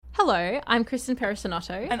Hello, I'm Kristen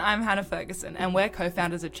Perisonotto. And I'm Hannah Ferguson, and we're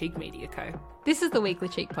co-founders of Cheek Media Co. This is the Weekly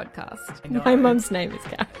Cheek podcast. My mum's name is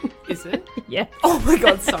Karen. Is it? Yeah. Oh my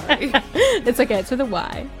god, sorry. It's okay, it's with a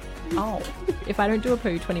Y. Oh. If I don't do a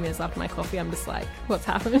poo 20 minutes after my coffee, I'm just like, what's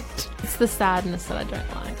happened? It's the sadness that I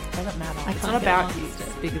don't like. It doesn't matter. I It's can't not get about you. past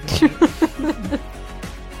It's it. bigger than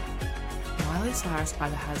you. Miley Cyrus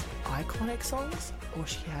either has iconic songs or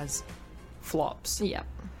she has flops. Yeah.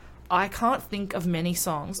 I can't think of many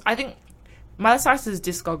songs. I think Miley Cyrus's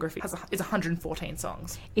discography is 114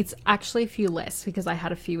 songs. It's actually a few less because I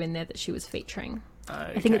had a few in there that she was featuring.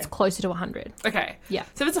 Okay. I think it's closer to 100. Okay. Yeah.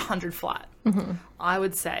 So if it's 100 flat, I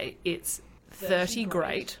would say it's 30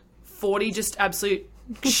 great, 40 just absolute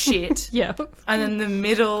shit. Yeah. And then the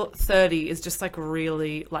middle 30 is just like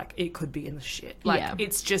really like it could be in the shit. Like Yeah.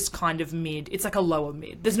 it's just kind of mid. It's like a lower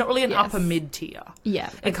mid. There's not really an Yes. upper mid tier. Yeah.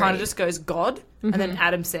 It kind of agreed. just goes God and then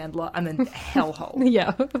Adam Sandler and then hellhole.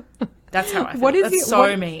 Yeah. That's how I feel. What is That's it? so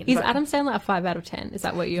what- mean. Is but- Adam Sandler a 5 out of 10? Is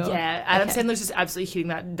that what you're... Yeah, Adam Okay. Sandler's just absolutely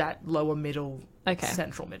hitting that lower middle, Okay.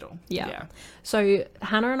 central middle. Yeah. So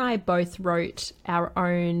Hannah and I both wrote our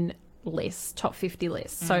own list, top 50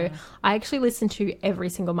 list. So I actually listened to every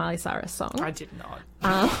single Miley Cyrus song. I did not.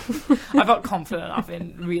 I felt confident enough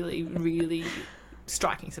in really, really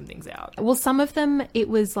striking some things out. Well, some of them, it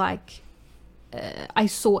was like, I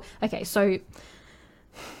saw... Okay, so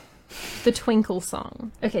the Twinkle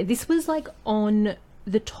song. Okay, this was like on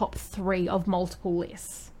the top 3 of multiple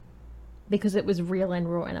lists because it was real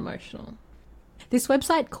and raw and emotional. This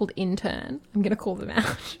website called Intern, I'm going to call them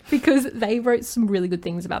out, because they wrote some really good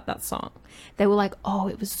things about that song. They were like, oh,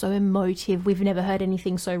 it was so emotive. We've never heard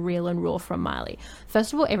anything so real and raw from Miley.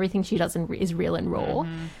 First of all, everything she does is real and raw.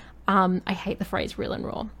 I hate the phrase real and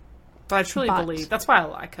raw. But I truly believe that's why I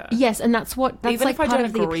like her. Yes, and that's Even like if I part don't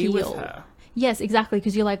of the agree appeal. with her. Yes, exactly,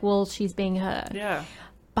 because you're like, well, she's being heard. Yeah.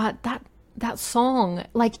 But that song,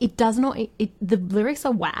 like, it does not... the lyrics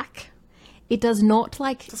are whack. It does not,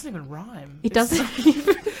 like... It doesn't even rhyme. It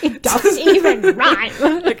doesn't even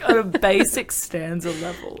rhyme. Like on a basic stanza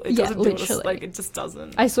level. It Yeah, doesn't do it. literally. Like it just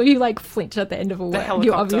doesn't. I saw you, like, flinch at the end of a The word. helicopter.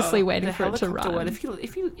 You're obviously waiting the for it to helicopter rhyme. word.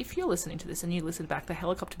 If you're listening to this and you listen back, the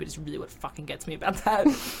helicopter bit is really what fucking gets me about that.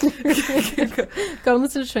 Go and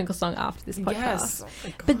listen to Twinkle Song after this podcast. Yes. Oh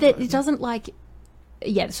my But God. it doesn't, like...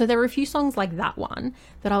 Yeah, so there were a few songs like that one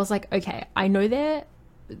that I was like, okay, I know they're,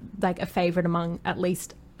 like, a favourite among at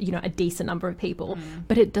least, you know, a decent number of people,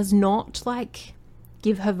 but it does not, like,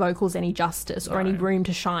 give her vocals any justice or any room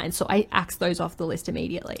to shine. So I axed those off the list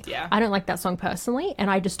immediately. Yeah. I don't like that song personally, and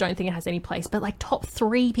I just don't think it has any place. But, like, top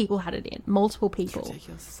 3 people had it in. Multiple people.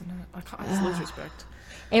 Ridiculous, isn't it? I just lose respect.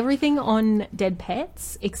 Everything on Dead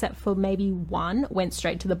Pets, except for maybe one, went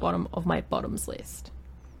straight to the bottom of my bottoms list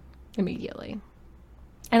immediately.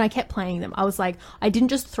 And I kept playing them. I was like, I didn't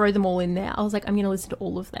just throw them all in there. I was like, I'm going to listen to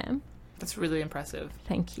all of them. That's really impressive.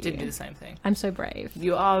 Thank you. Didn't do the same thing. I'm so brave.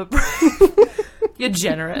 You are. You're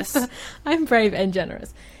generous. I'm brave and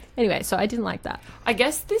generous. Anyway, so I didn't like that. I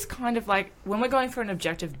guess this kind of like when we're going for an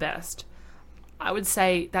objective best, I would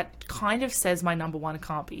say that kind of says my number one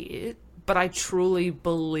can't be it. But I truly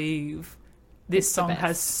believe this It's the song best.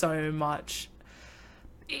 has so much.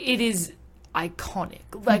 It is iconic.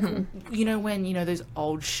 Like, you know, when, you know, those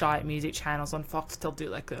old shite music channels on Fox, they'll do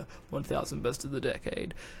like the 1000 best of the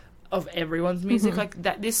decade of everyone's music. Like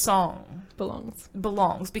that, this song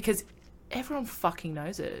belongs because everyone fucking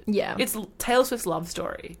knows it. Yeah. It's Taylor Swift's love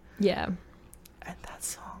story. Yeah. And that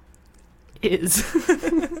song is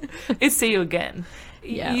it's See You Again.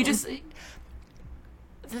 Yeah. You just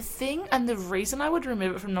the thing and the reason I would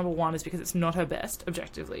remove it from number 1 is because it's not her best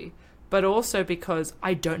objectively, but also because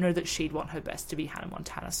I don't know that she'd want her best to be Hannah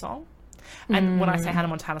Montana song. And when I say Hannah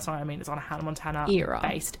Montana song, I mean it's on a Hannah Montana Era.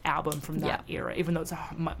 based album from that Yeah. era, even though it's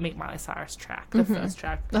a Meet Miley Cyrus track, the first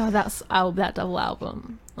track. Oh, that double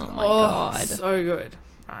album. Oh my Oh, God. so good.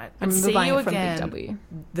 Right. I But remember See buying You it from Big Again, W.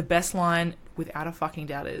 the best line, without a fucking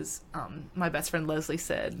doubt, is my best friend Lesley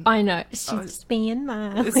said. I know. She's just being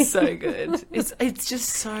mad. It's so good. It's just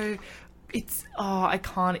so. It's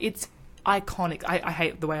iconic. It's iconic. I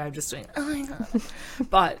hate the way I'm just doing. Oh my God.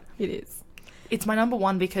 But It is. it's my number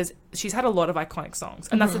 1 because she's had a lot of iconic songs,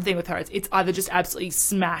 and that's the thing with her. It's either just absolutely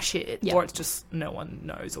smash it, Yeah. or it's just no one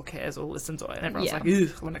knows or cares or listens to it, and everyone's Yeah. like,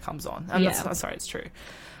 ugh, when it comes on. And Yeah. that's sorry, it's true.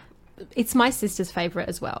 It's my sister's favourite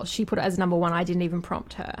as well. She put it as number 1. I didn't even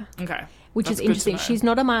prompt her. Okay. Which That's is good to interesting. know. She's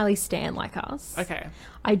not a Miley stan like us. Okay.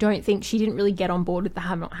 I don't think she didn't really get on board with the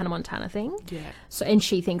Hannah Montana thing. Yeah. So, and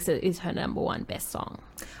she thinks it is her number 1 best song.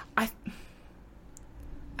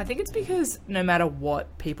 I think it's because no matter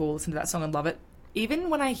what, people listen to that song and love it. Even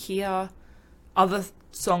when I hear other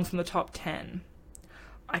songs from the top 10,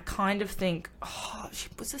 I kind of think, oh, she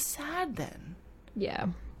was a sad then. Yeah.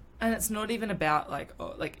 And it's not even about, like,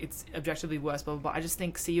 oh, like, it's objectively worse, blah, blah, blah. I just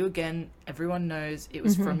think See You Again, everyone knows it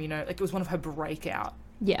was from, you know, like, it was one of her breakout.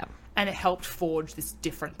 Yeah. And it helped forge this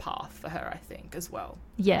different path for her, I think, as well.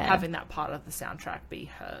 Yeah. Having that part of the soundtrack be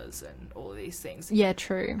hers and all of these things. Yeah,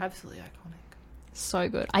 true. Absolutely iconic. So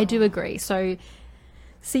good. I do agree. So,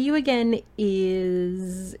 See You Again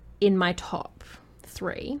is in my top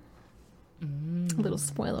 3. A little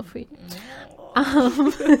spoiler for you.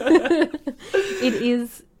 It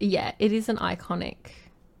is an iconic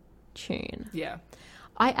tune. Yeah.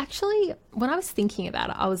 I actually, when I was thinking about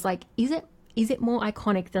it, I was like, is it more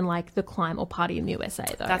iconic than like The Climb or Party in the USA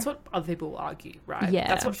though? That's what other people will argue, right? Yeah.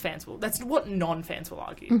 That's what non-fans will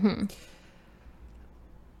argue. Mm-hmm.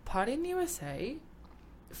 Party in the USA,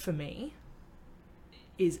 for me,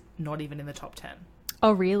 is not even in the top 10.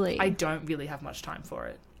 Oh, really? I don't really have much time for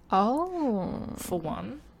it. Oh. For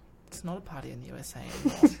one, it's not a Party in the USA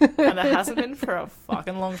anymore. And it hasn't been for a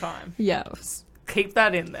fucking long time. Yeah. Just keep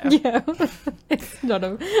that in there. Yeah. It's not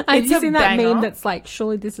a... I've It's a seen that banger. meme that's like,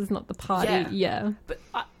 surely this is not the party. Yeah. But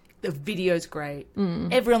the video's great.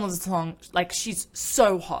 Everyone loves the song. Like, she's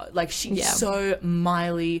so hot. Like, she's so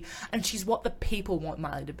Miley. And she's what the people want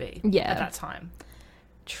Miley to be at that time.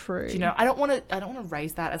 True. You know, I don't want to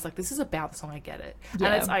raise that as like, this is about the song, I get it. Yeah.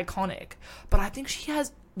 And it's iconic. But I think she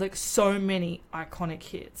has like so many iconic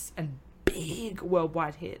hits and big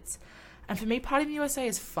worldwide hits. And for me, Party in the USA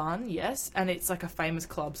is fun, yes, and it's like a famous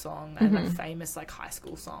club song and a famous like high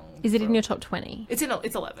school song. Is it in your top 20? It's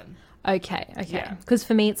 11. Okay. Yeah. Because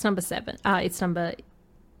for me, it's number 7. It's number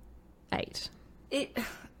 8.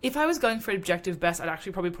 If I was going for objective best, I'd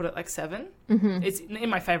actually probably put it like 7. Mm-hmm. It's in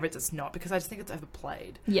my favorites. It's not, because I just think it's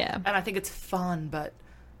overplayed. Yeah. And I think it's fun, but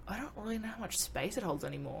I don't really know how much space it holds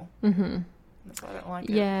anymore. Mm-hmm. That's why I don't like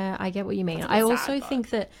it. Yeah, I get what you mean. I also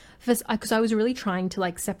think that because I was really trying to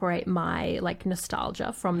like separate my like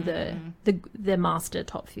nostalgia from the master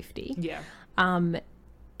top 50. Yeah.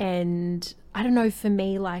 And I don't know, for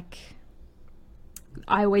me, like,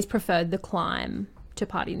 I always preferred The Climb to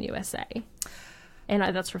Party in the USA.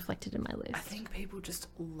 And that's reflected in my list. I think people just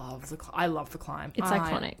love The Climb. I love The Climb. It's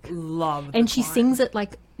iconic. Love The Climb. And she sings it,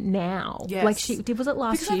 like, now. Yes. Like, was it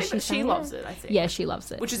last year she loves it, I think. Yeah, she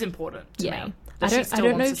loves it. Which is important to me. I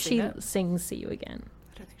don't know if she she sings See You Again.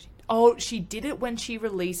 I don't think she... Oh, she did it when she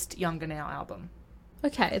released Younger Now album.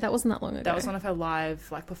 Okay, that wasn't that long ago. That was one of her live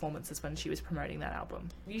like performances when she was promoting that album.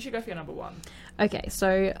 You should go for your number 1. Okay,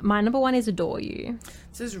 so my number 1 is Adore You.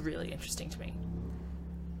 This is really interesting to me.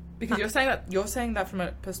 Because you're saying that from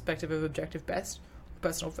a perspective of objective best,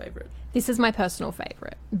 personal favourite. This is my personal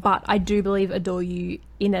favourite. But I do believe Adore You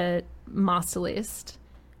in a master list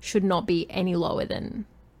should not be any lower than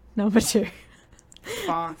number 2.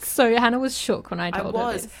 Fuck. So Hannah was shook when I told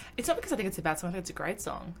her this. It's not because I think it's a bad song. I think it's a great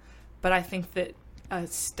song. But I think that a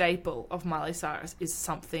staple of Miley Cyrus is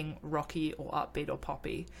something rocky or upbeat or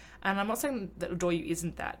poppy. And I'm not saying that Adore You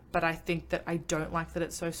isn't that, but I think that I don't like that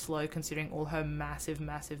it's so slow considering all her massive,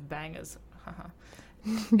 massive bangers.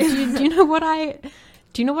 do you know what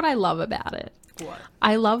I love about it? What?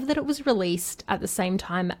 I love that it was released at the same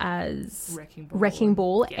time as Wrecking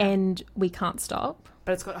Ball and We Can't Stop.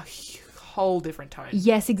 But it's got a whole different tone.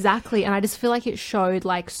 Yes, exactly. And I just feel like it showed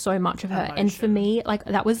like so much of her. Emotion. And for me, like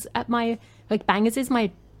that was at my, like Bangers is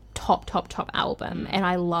my top album and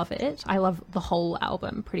I love it. I love the whole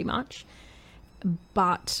album pretty much.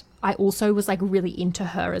 But I also was like really into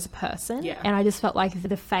her as a person. Yeah. And I just felt like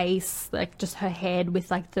the face, like just her head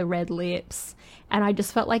with like the red lips. And I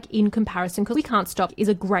just felt like in comparison, because We Can't Stop is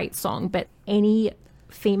a great song, but any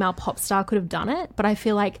female pop star could have done it. But I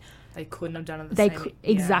feel like they couldn't have done it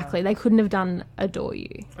exactly. They couldn't have done Adore You.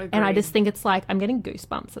 Agreed. And I just think it's like, I'm getting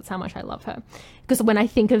goosebumps. That's how much I love her. Because when I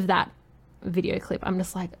think of that video clip, I'm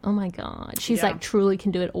just like, oh my God. She's like truly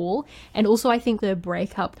can do it all. And also I think her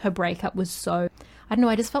breakup was so, I don't know,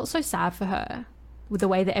 I just felt so sad for her with the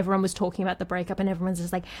way that everyone was talking about the breakup and everyone's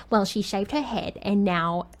just like, well, she shaved her head and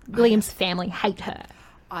now Liam's family hate her.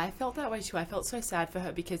 I felt that way too. I felt so sad for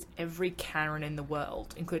her because every Karen in the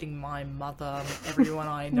world, including my mother, everyone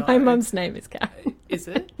I know. My mum's name is Karen. Is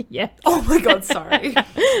it? Yeah. Oh my God, sorry.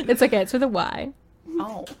 It's okay. It's with a Y.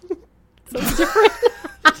 Oh. So it's different.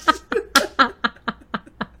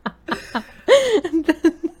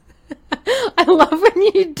 I love when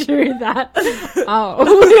you do that.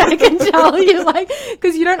 Oh, I can tell you, like,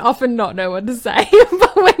 because you don't often not know what to say.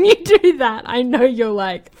 But when you do that, I know you're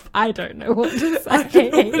like, I don't know what to say. I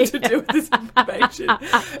don't know what to do with this information.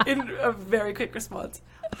 In a very quick response.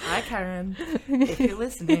 Hi, Karen. If you're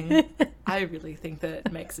listening, I really think that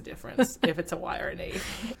it makes a difference if it's a Y or an E.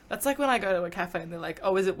 That's like when I go to a cafe and they're like,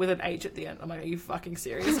 oh, is it with an H at the end? I'm like, are you fucking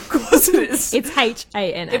serious? Of course it is. It's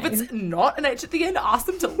H-A-N-A. If it's not an H at the end, ask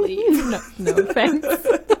them to leave. No offense.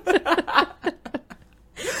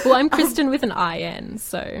 Well, I'm Kristen with an I-N,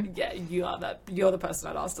 so... Yeah, you're the person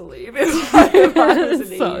I'd ask to leave if I was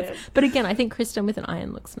an idiot. But again, I think Kristen with an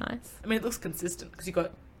I-N looks nice. I mean, it looks consistent because you've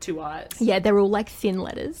got 2 I's. Yeah, they're all like thin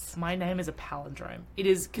letters. My name is a palindrome. It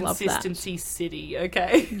is Love that. Consistency City,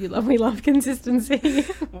 okay? We love consistency.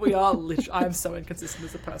 We are I am so inconsistent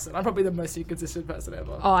as a person. I'm probably the most inconsistent person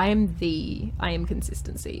ever. Oh, I am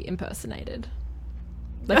consistency impersonated.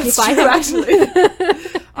 Like That's if I true, had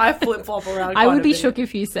actually. I flip-flop around I quite would a be bit. shook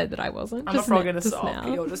if you said that I wasn't. I'm a frog in a sock.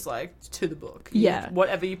 now. You're just like to the book. Yeah.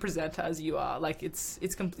 Whatever you present as, you are. Like it's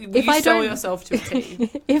complete. If You I sell don't- yourself to a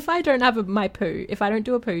T. If I don't have my poo, if I don't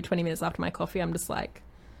do a poo 20 minutes after my coffee, I'm just like,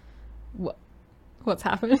 what's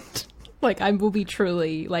happened? Like I will be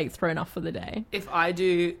truly like thrown off for the day. If I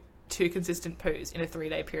do 2 consistent poos in a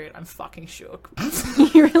 3-day period, I'm fucking shook.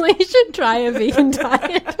 You really should try a vegan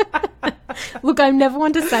diet. Look, I'm never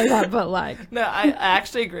one to say that, but like, No, I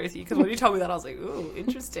actually agree with you because when you told me that, I was like, ooh,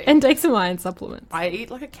 interesting. and take some iron supplements. I eat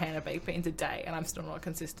like a can of baked beans a day, and I'm still not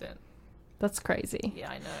consistent. That's crazy.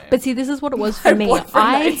 Yeah, I know. But see, this is what it was for My me.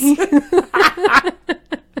 boyfriend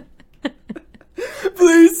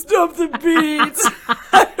Please stop the beats.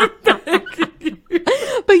 I'm begging you.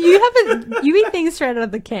 But you eat things straight out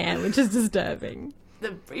of the can, which is disturbing. The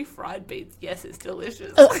refried beans, yes, it's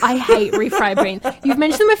delicious. I hate refried beans. You've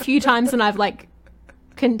mentioned them a few times and I've like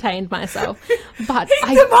contained myself. But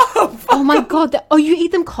Heat them up. Oh my god, you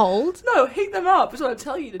eat them cold? No, heat them up. That's what I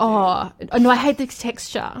tell you to do. Oh, no, I hate the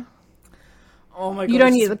texture. Oh my god. You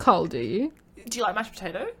don't eat the cold, do you? Do you like mashed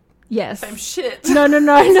potato? Yes. Same shit. No.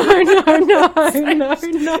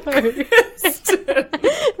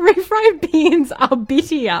 Refried beans are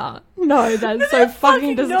bittier. No, that's so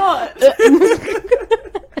fucking not.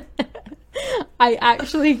 I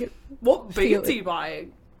actually... What beans are you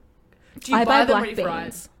buying? Do you I buy buy them black refried?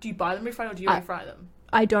 beans. Do you buy them refried or do you refry them?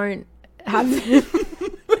 I don't have them.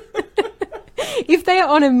 If they are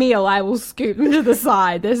on a meal, I will scoop them to the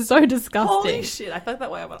side. They're so disgusting. Holy shit, I felt that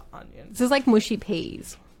way about onions. This is like mushy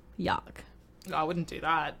peas. Yuck. No, I wouldn't do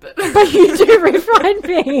that, but But you do refried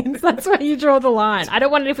beans. That's where you draw the line. I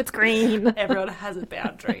don't want it if it's green. everyone has a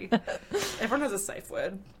boundary. Everyone has a safe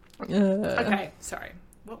word. Okay, sorry.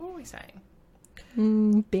 What were we saying?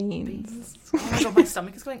 Beans. Oh my god, my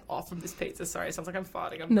stomach is going off from this pizza. Sorry, it sounds like I'm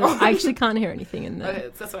farting. I'm No, not. I actually can't hear anything in there. Okay,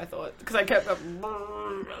 that's what I thought. Because I kept... I was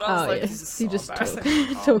Oh, like, yes. this is so You just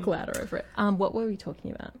embarrassing. talk louder over it. What were we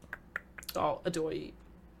talking about? Oh, Adore You.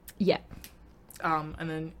 Yeah. And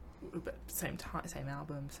then same time, same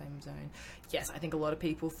album, same zone. Yes, I think a lot of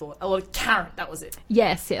people thought... A lot of... Karen, that was it.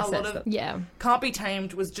 Yes. A lot of- Yeah. Can't Be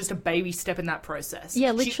Tamed was just a baby step in that process.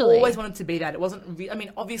 Yeah, literally. She always wanted to be that. It wasn't... I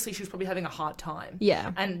mean, obviously she was probably having a hard time.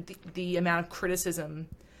 Yeah. And the amount of criticism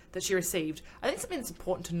that she received. I think something that's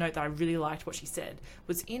important to note that I really liked what she said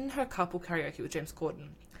was in her couple karaoke with James Corden.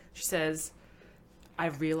 She says, I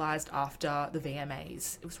realised after the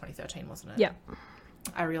VMAs, it was 2013, wasn't it? Yeah.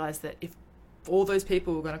 I realised that if all those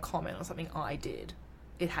people were going to comment on something I did,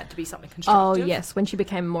 it had to be something Oh, constructive. yes. When she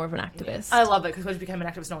became more of an activist. I love it because when she became an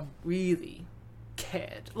activist, no one really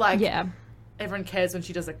cared. Like, Yeah. everyone cares when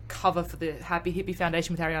she does a cover for the Happy Hippie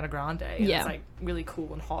Foundation with Ariana Grande. And Yeah. It's like really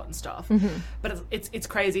cool and hot and stuff. Mm-hmm. But it's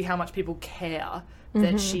crazy how much people care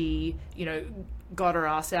that she, got her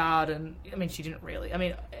ass out. And I mean, she didn't really. I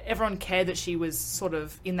mean, everyone cared that she was sort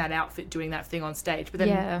of in that outfit doing that thing on stage. But then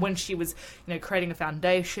Yeah. when she was, creating a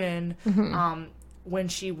foundation, when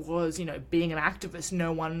she was, being an activist,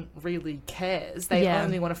 no one really cares. They Yeah.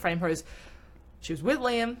 only want to frame her as she was with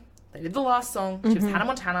Liam. They did the last song. She was Hannah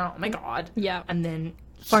Montana. Oh my god. Yeah. And then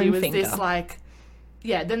Foam she was finger. this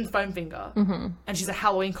then foam finger. And she's a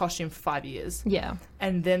Halloween costume for 5 years. Yeah.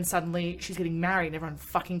 And then suddenly she's getting married and everyone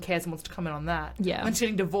fucking cares and wants to comment on that. Yeah. And she's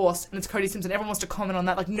getting divorced and it's Cody Simpson. Everyone wants to comment on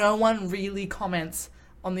that. Like, no one really comments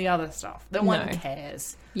on the other stuff. No one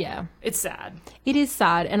cares. Yeah. It's sad. It is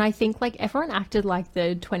sad. And I think like everyone acted like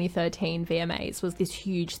the 2013 VMAs was this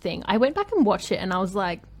huge thing. I went back and watched it and I was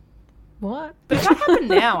like, what? But if that happened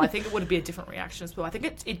now, I think it would be a different reaction as well. I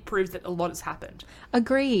think it proves that a lot has happened.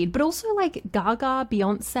 Agreed. But also like Gaga,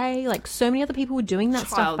 Beyonce, like so many other people were doing that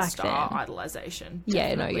Child stuff back star then. idolization. Yeah,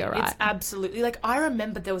 no, definitely. you're right. It's absolutely like I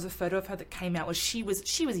remember there was a photo of her that came out where she was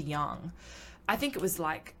young. I think it was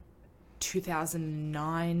like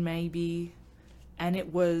 2009 maybe. and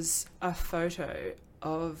it was a photo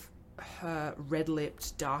of her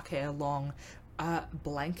red-lipped, dark hair, long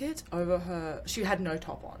blanket over her. She had no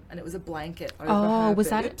top on, and it was a blanket over her was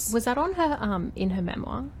boobs. that on her in her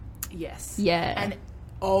memoir? Yes. Yeah. And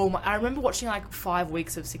I remember watching like 5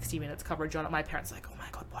 weeks of 60 Minutes coverage on it. My parents were like, oh my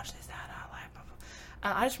god, watch this, that, like, blah, blah.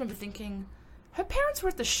 And I just remember thinking, her parents were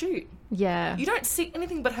at the shoot. Yeah. You don't see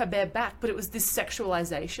anything but her bare back, but it was this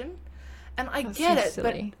sexualization. And I That's get so it,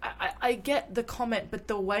 silly. but I get the comment, but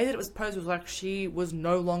the way that it was posed was like she was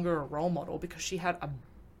no longer a role model because she had a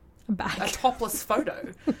Back. topless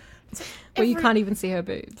photo. Where you can't even see her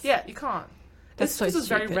boobs. Yeah, you can't. That's so This was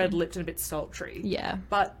very stupid. red-lipped and a bit sultry. Yeah.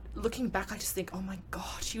 But looking back, I just think, oh my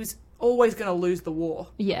god, she was always going to lose the war.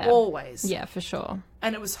 Yeah. Always. Yeah, for sure.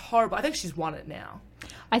 And it was horrible. I think she's won it now.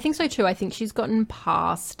 I think so too. I think she's gotten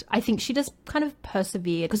past. I think she just kind of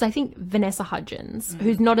persevered because I think Vanessa Hudgens,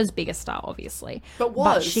 who's not as big a star, obviously, But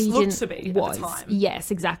looked to be at the time. Yes,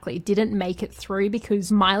 exactly. Didn't make it through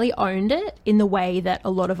because Miley owned it in the way that a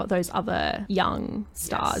lot of those other young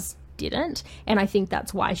stars didn't, and I think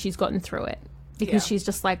that's why she's gotten through it because she's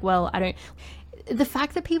just like, well, I don't. The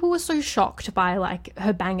fact that people were so shocked by like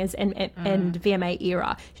her bangers and VMA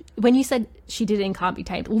era, when you said she did it in Can't Be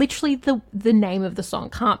Tamed, literally the name of the song,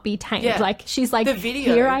 Can't Be Tamed. Yeah. Like she's like, The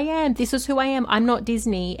video. here I am, this is who I am, I'm not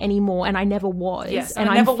Disney anymore and I never was. Yes, and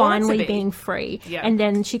I I'm never wanted to finally be. being free. Yeah. And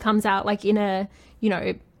then she comes out like in a,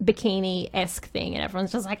 bikini-esque thing and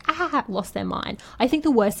everyone's just like, lost their mind. I think the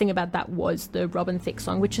worst thing about that was the Robin Thicke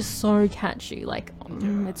song, which is so catchy. Like,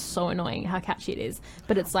 it's so annoying how catchy it is,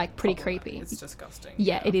 but it's like pretty creepy. It's disgusting.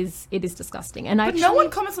 Yeah, it is disgusting. And But no one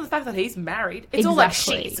comments on the fact that he's married. It's all like,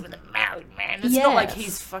 Exactly. she's with a married man. It's not like Yes.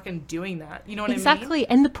 he's fucking doing that. You know what I mean? Exactly.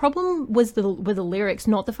 And the problem was with the lyrics,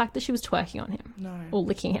 not the fact that she was twerking on him. No. Or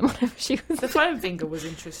licking him, whatever she was. The foam finger was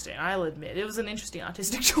interesting, I'll admit. It was an interesting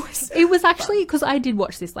artistic choice. It was actually, because I did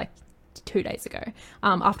watch this like 2 days ago,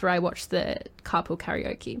 after I watched the Carpool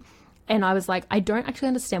Karaoke. And I was like, I don't actually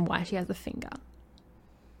understand why she has a finger.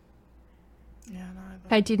 Yeah, no.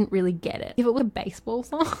 I didn't really get it. If it was a baseball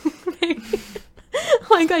song, maybe.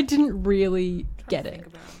 Like, I didn't really get it.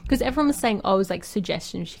 Because everyone was saying, oh, it was like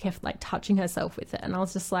suggestions. She kept like touching herself with it. And I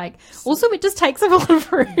was just like, also, it just takes up a lot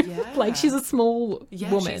of room. Yeah. Like, she's a small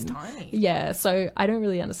woman. She's tiny. Yeah, so I don't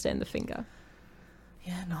really understand the finger.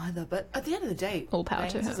 Yeah, neither. But at the end of the day, All power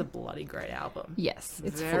to Bangers her. is a bloody great album. Yes,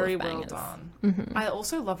 it's very full of well bangers. done. Mm-hmm. I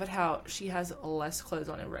also love it how she has less clothes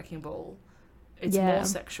on in Wrecking Ball. It's Yeah. more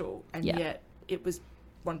sexual, and Yeah. yet it was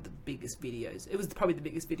one of the biggest videos. It was probably the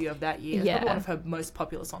biggest video of that year. It's Yeah. probably one of her most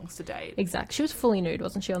popular songs to date. Exactly. She was fully nude,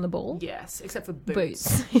 wasn't she, on the ball? Yes, except for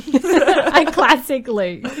boots. A classic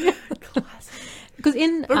Luke. Classic. Because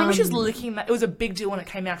in... But remember, she was licking that. It was a big deal when it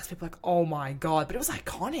came out because people were like, oh my god. But it was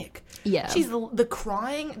iconic. Yeah. She's the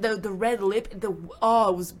crying, the red lip,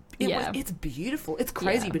 it's beautiful. It's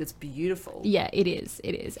crazy, Yeah. but it's beautiful. Yeah, it is.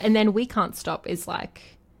 It is. And then We Can't Stop is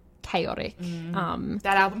like chaotic. That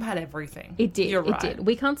album had everything. It did. You're right. It did.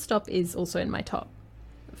 We Can't Stop is also in my top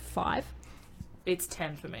 5. It's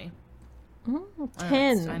 10 for me. Oh, I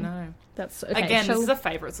 10. know. I know. That's okay. Again, this is a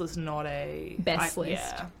favourites list, not a... Best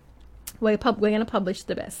list. Yeah. We're going to publish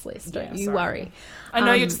the best list. Don't Yeah, you sorry. worry. I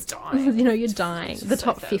know you're just dying. You know you're dying. Just The so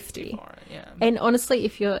top thirsty 50. for it, yeah. And honestly,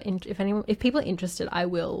 if people are interested, I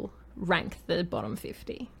will rank the bottom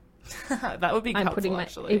 50. That would be I'm helpful, putting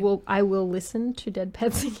actually. I will listen to Dead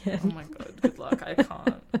Pets Oh again. my god, good luck. I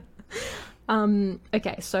can't.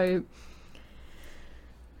 Okay, so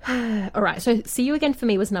all right. So See You Again for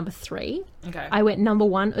me was number 3. Okay. I went number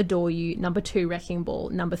 1, Adore You. Number 2, Wrecking Ball.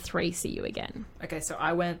 Number 3, See You Again. Okay, so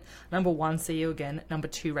I went number 1, See You Again. Number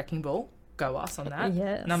 2, Wrecking Ball. Go us on that.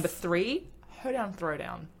 Yes. Number 3, Hoedown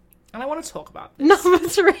Throwdown. And I want to talk about this. Number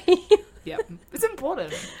 3, Yep. It's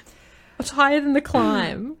important. Higher Than the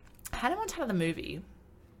Climb. Hannah Montana the movie.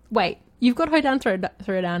 Wait, you've got Hoedown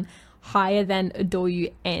Throwdown higher than Adore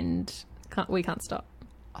You and We Can't Stop.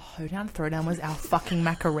 Hoedown Throwdown was our fucking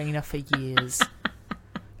Macarena for years.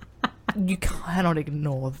 You cannot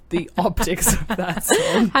ignore the optics of that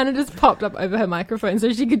song. Hannah just popped up over her microphone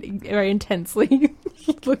so she could very intensely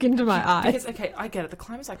look into my eyes. Because, okay, I get it. The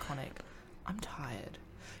climb is iconic. I'm tired.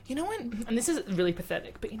 You know when, and this is really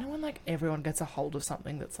pathetic, but you know when, like, everyone gets a hold of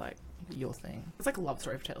something that's, like, your thing? It's like a love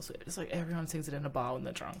story for Taylor Swift. It's like everyone sings it in a bar when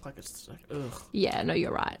they're drunk. Like, it's just like, ugh. Yeah, no,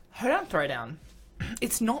 you're right. Hoedown Throwdown.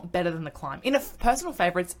 It's not better than The Climb. In a personal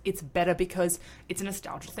favourites, it's better because it's a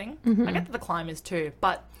nostalgia thing. Mm-hmm. I get that The Climb is too,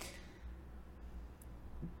 but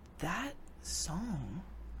that song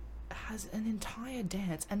has an entire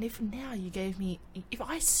dance, and if now you gave me, if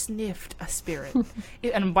I sniffed a spirit,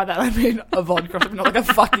 and by that I mean a vodka, not like a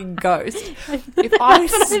fucking ghost. If I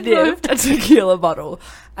sniffed a tequila bottle,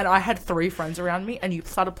 and I had 3 friends around me, and you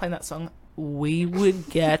started playing that song, we would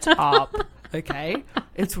get up. Okay,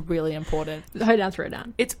 it's really important. Hold down, throw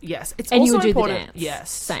down. It's yes. It's And also you would do important. the dance.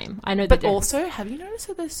 Yes, Same. I know. but the dance. also, have you noticed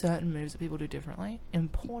that there's certain moves that people do differently?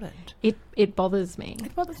 Important. It bothers me.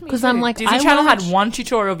 It bothers me because too. I'm like, Disney I Channel watch- had one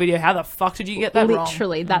tutorial video. How the fuck did you get that wrong?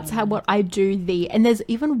 Literally, that's how what I do. And there's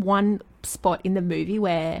even one spot in the movie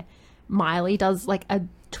where Miley does like a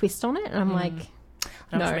twist on it, and I'm like,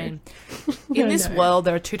 I know no. what you mean. In this world,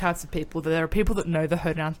 there are 2 types of people. There are people that know the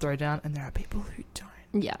hold down, throw down, and there are people who don't.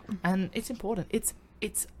 Yeah, and it's important. It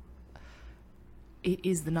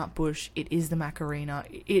is the nut bush. It is the Macarena.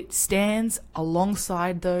 It stands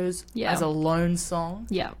alongside those as a lone song.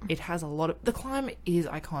 Yeah, it has a lot of. The Climb is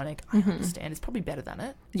iconic. I understand. It's probably better than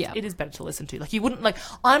it. Yeah, it is better to listen to. Like you wouldn't like.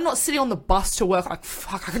 I'm not sitting on the bus to work. Like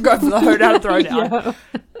fuck, I could go for the hold down and throw down. Yeah.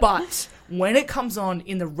 But when it comes on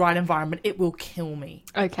in the right environment, it will kill me.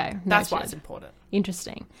 Okay, that's why it's important.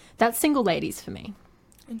 Interesting. That's Single Ladies for me.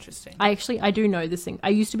 Interesting. I do know this thing. I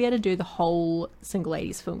used to be able to do the whole Single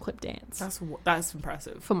Ladies film clip dance. That's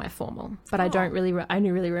impressive for my formal, but I don't really. I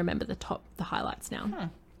only really remember the highlights now.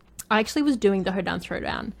 I actually was doing the hold down, throw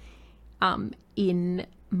down, in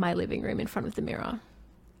my living room in front of the mirror,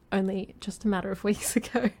 only just a matter of weeks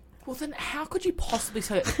ago. Well, then how could you possibly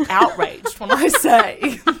say outraged when I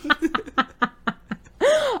say?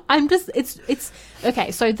 I'm just. It's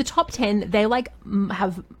okay. So the top 10, they like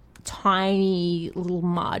have tiny little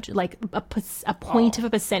margin, like a point of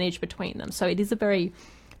a percentage between them, so it is a very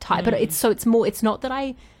tight, but it's not that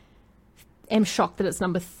I am shocked that it's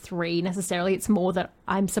number 3 necessarily. It's more that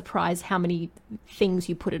I'm surprised how many things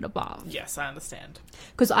you put it above. Yes, I understand,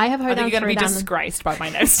 because I have you're going to be disgraced by my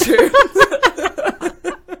next 2.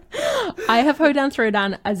 I have hold down, throw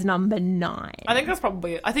down as number 9. I think that's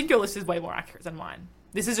probably. I think your list is way more accurate than mine.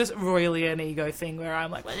 This is just really an ego thing where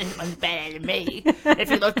I'm like, well, this one's better than me.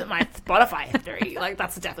 If you looked at my Spotify history, like,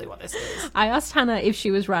 that's definitely what this is. I asked Hannah if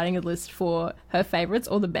she was writing a list for her favourites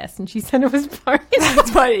or the best, and she said it was both.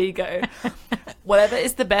 That's my ego. Whatever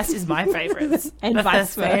is the best is my favourites. And that's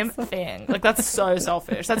vice the same versa. thing. Like, that's so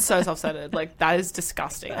selfish. That's so self-centered. Like, that is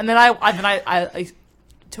disgusting. And then I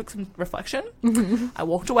took some reflection. I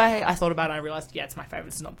walked away. I thought about it. And I realised, yeah, it's my favourite.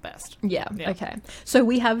 It's not the best. Yeah. Okay. So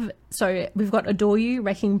we've got Adore You,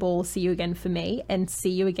 Wrecking Ball, See You Again for me, and See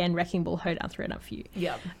You Again, Wrecking Ball, Hold Down, Throw Down for you.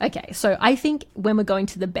 Yeah. Okay. So I think when we're going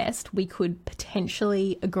to the best, we could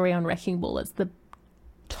potentially agree on Wrecking Ball as the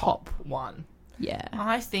top one. Yeah.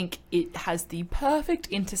 I think it has the perfect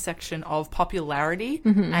intersection of popularity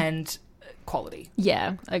and quality.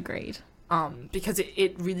 Yeah. Agreed. Because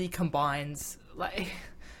it really combines, like,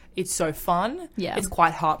 it's so fun. Yeah. It's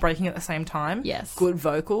quite heartbreaking at the same time. Yes. Good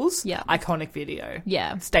vocals. Yeah. Iconic video.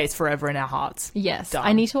 Yeah. Stays forever in our hearts. Yes. Done.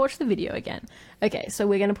 I need to watch the video again. Okay. So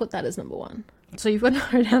we're going to put that as number 1. So you've got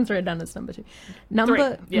Hold Down, Throw Down as number 2.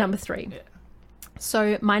 Number 3. Yeah.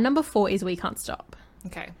 So my number 4 is We Can't Stop.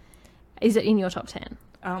 Okay. Is it in your top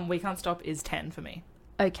 10? We Can't Stop is 10 for me.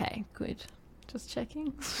 Okay, good. Just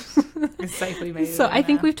checking. It's safely made. So I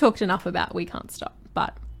think we've talked enough about We Can't Stop,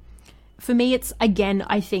 but for me it's, again,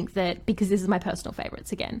 I think that because this is my personal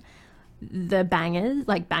favourites again, the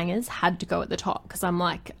bangers had to go at the top because I'm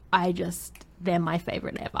like, they're my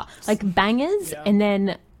favourite ever. Like bangers and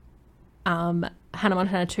then Hannah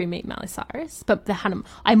Montana 2 Meet Miley Cyrus, but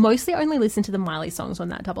I mostly only listen to the Miley songs on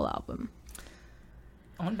that double album.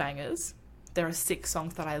 On bangers, there are 6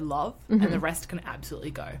 songs that I love, and the rest can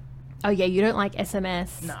absolutely go. Oh yeah, you don't like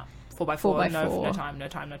SMS? No. 4x4, no 4x4.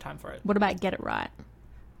 no time for it. What about Get It Right?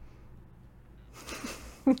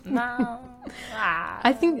 No.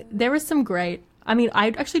 I think there is some great... I mean, I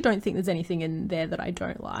actually don't think there's anything in there that I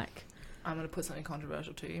don't like. I'm going to put something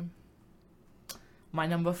controversial to you. My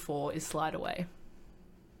number 4 is Slide Away.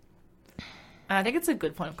 And I think it's a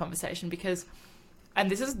good point of conversation because... And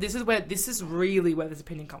this is really where this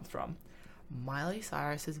opinion comes from. Miley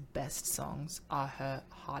Cyrus's best songs are her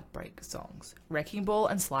heartbreak songs. Wrecking Ball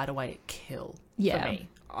and Slide Away kill for me.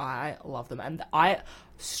 I love them. And I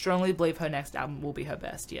strongly believe her next album will be her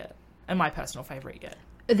best yet. And my personal favourite yet.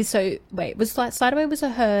 So, wait, was Slide Away was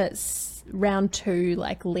her round 2,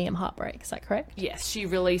 like, Liam Heartbreak, is that correct? Yes, she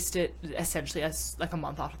released it essentially as like a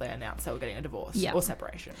month after they announced they were getting a divorce or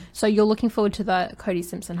separation. So you're looking forward to the Cody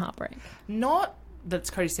Simpson Heartbreak? Not that it's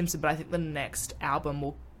Cody Simpson, but I think the next album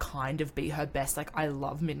will kind of be her best. Like, I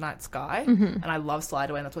love Midnight Sky and I love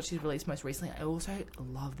Slide Away, and that's what she's released most recently. I also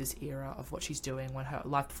love this era of what she's doing when her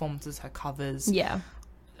live performances, her covers. Yeah.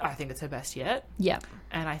 I think it's her best yet. Yeah.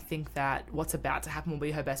 And I think that what's about to happen will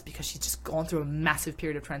be her best because she's just gone through a massive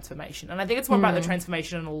period of transformation. And I think it's more about the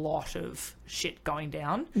transformation and a lot of shit going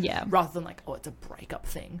down. Yeah. Rather than like, oh, it's a breakup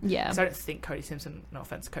thing. Yeah. So I don't think Cody Simpson, no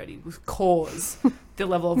offense, Cody, was cause the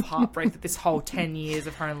level of heartbreak that this whole 10 years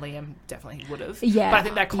of her and Liam definitely would have. Yeah. But I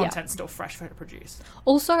think that content's still fresh for her to produce.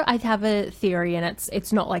 Also, I have a theory, and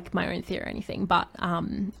it's not like my own theory or anything, but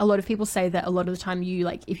a lot of people say that a lot of the time you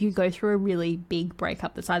like, if you go through a really big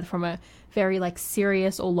breakup that's either from a very like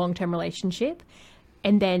serious or long-term relationship,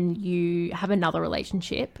 and then you have another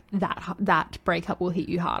relationship, that breakup will hit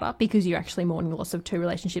you harder because you're actually mourning the loss of two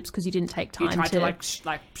relationships because you didn't take time you tried to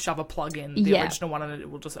like shove a plug in the original one and it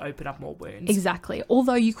will just open up more wounds. Exactly.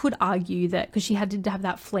 Although you could argue that because she had to have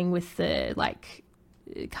that fling with the like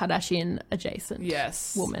Kardashian adjacent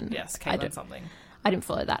woman. Yes, Caitlyn something. I didn't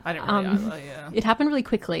follow that. I didn't really either, yeah. It happened really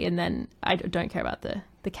quickly, and then I don't care about the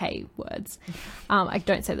K words. I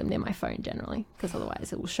don't say them near my phone generally, because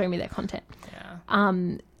otherwise it will show me their content.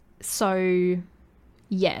 Yeah. So,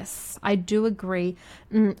 yes, I do agree.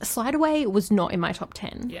 Slide Away was not in my top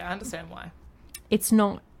 10. Yeah, I understand why. It's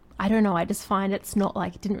not... I don't know, I just find it's not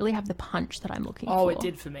like... It didn't really have the punch that I'm looking for. Oh, it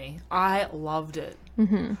did for me. I loved it.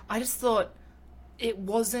 Mm-hmm. I just thought... It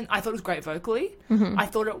wasn't... I thought it was great vocally. Mm-hmm. I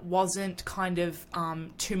thought it wasn't kind of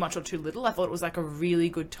too much or too little. I thought it was like a really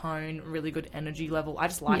good tone, really good energy level. I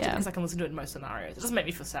just liked it because I can listen to it in most scenarios. It doesn't make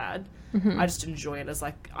me feel sad. Mm-hmm. I just enjoy it as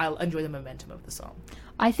like... I enjoy the momentum of the song.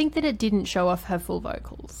 I think that it didn't show off her full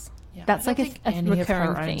vocals. Yeah, that's like a any recurring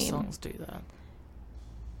of her own theme. Songs do that.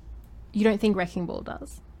 You don't think Wrecking Ball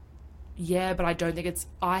does? Yeah, but I don't think it's...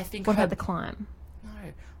 I think... What about The Climb? No,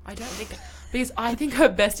 I don't think... Because I think her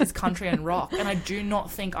best is country and rock, and I do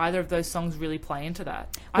not think either of those songs really play into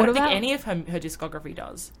that. I don't think any of her discography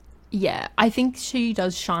does. Yeah, I think she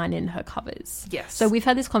does shine in her covers. Yes. So we've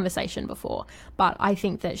had this conversation before, but I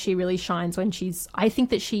think that she really shines when I think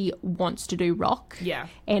that she wants to do rock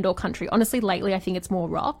and or country. Honestly, lately I think it's more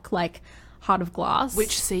rock, like Heart of Glass.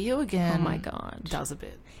 Which See You Again, oh my God, does a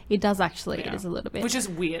bit. It does actually. Yeah. It is a little bit. Which is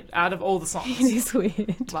weird out of all the songs. It is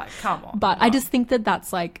weird. Like, come on. But I just think that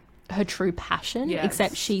that's like her true passion,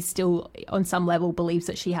 except she still on some level believes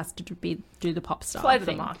that she has to do the pop star play to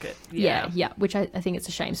thing. The market. Yeah, which I think it's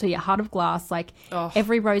a shame. So yeah, Heart of Glass, like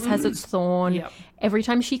Every Rose Has Its Thorn. Yep. Every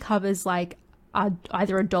time she covers like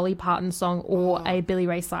either a Dolly Parton song or a Billy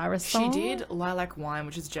Ray Cyrus song. She did Lilac Wine,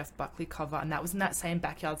 which is a Jeff Buckley cover, and that was in that same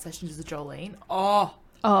Backyard Sessions as Jolene.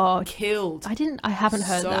 Oh, killed. I haven't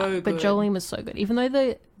heard that, good. But Jolene was so good. Even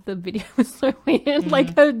though the video was so weird,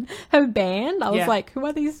 like her band, I was like, who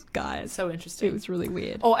are these guys? So interesting. It was really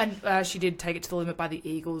weird. Oh, and she did Take It to the Limit by the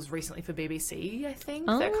Eagles recently for BBC, I think,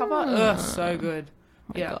 that cover. Ugh, so good.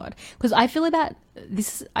 Oh my God. Because I feel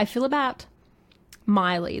about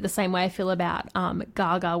Miley the same way I feel about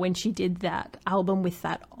Gaga when she did that album with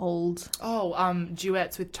that old...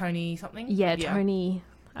 duets with Tony something? Yeah, Tony...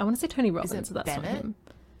 I want to say Tony Robbins. Is it that's Bennett? not him.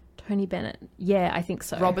 Tony Bennett. Yeah, I think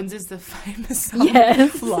so. Robbins is the famous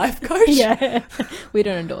life coach. Yeah. We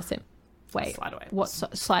don't endorse him. Wait. Slide Away. What?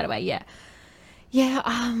 Slide Away, yeah. Yeah,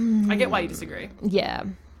 I get why you disagree. Yeah.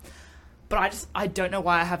 But I don't know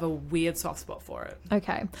why I have a weird soft spot for it.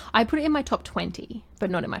 Okay. I put it in my top 20, but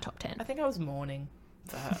not in my top 10. I think I was mourning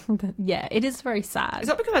for her. Yeah, it is very sad. It's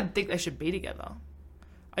not because I think they should be together.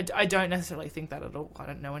 I don't necessarily think that at all. I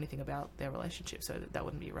don't know anything about their relationship, so that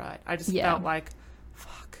wouldn't be right. I just felt like,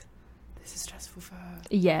 fuck, this is stressful for her.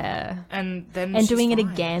 Yeah. And then doing it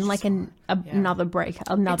again, like another breakup,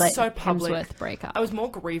 another Hemsworth breakup. I was more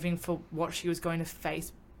grieving for what she was going to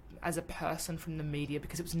face as a person from the media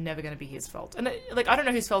because it was never going to be his fault. And I don't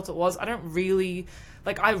know whose fault it was. I don't really,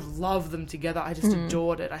 I love them together. I just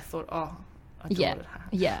adored it. I thought, I adored it.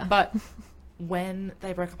 Yeah. But when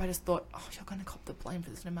they broke up, I just thought, you're going to cop the blame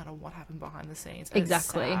for this no matter what happened behind the scenes. And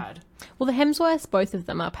exactly. It's sad. Well, the Hemsworths, both of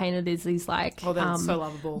them are painted as these they're so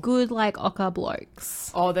lovable. Good, ochre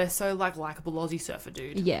blokes. Oh, they're so likeable Aussie surfer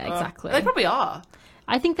dude. Yeah, exactly. They probably are.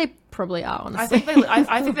 I think they probably are, honestly.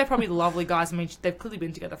 I think they're probably lovely guys. I mean, they've clearly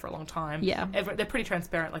been together for a long time. Yeah. They're pretty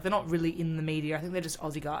transparent. Like, they're not really in the media. I think they're just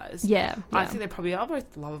Aussie guys. Yeah. I think they probably are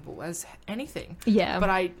both lovable as anything. Yeah.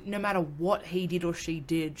 But no matter what he did or she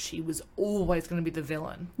did, she was always going to be the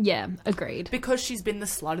villain. Yeah, agreed. Because she's been the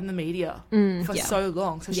slut in the media for so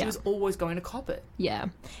long. So she was always going to cop it. Yeah.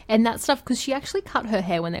 And that stuff, because she actually cut her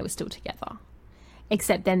hair when they were still together.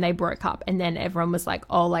 Except then they broke up, and then everyone was like,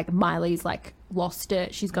 Miley's lost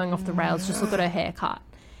it. She's going off the rails. Just look at her haircut.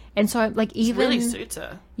 And so even it really suits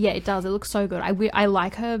her. Yeah, it does. It looks so good. I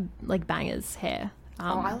like her bangers hair.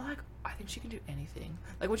 I reckon she can do anything.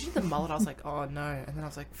 Like, when she did the mullet, I was like, oh, no. And then I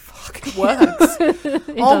was like, fuck, it works.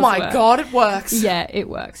 Oh, my God, it works. Yeah, it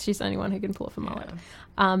works. She's the only one who can pull off a mullet.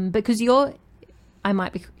 Yeah. Because I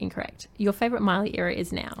might be incorrect. Your favourite Miley era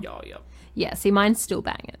is now. Yeah. Yeah, see, mine's still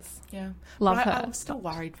bangers. Yeah. Love her. I'm still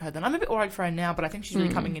worried for her then. I'm a bit worried for her now, but I think she's really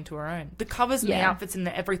coming into her own. The covers and the outfits and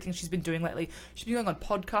everything she's been doing lately. She's been going on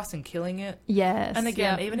podcasts and killing it. Yes. And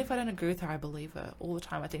again, even if I don't agree with her, I believe her all the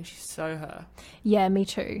time. I think she's so her. Yeah, me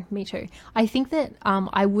too. I think that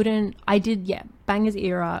bangers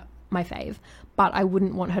era, my fave. But I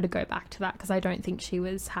wouldn't want her to go back to that because I don't think she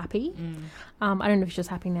was happy. I don't know if she's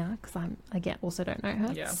happy now because also don't know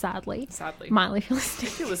her. Yeah. Sadly. Miley,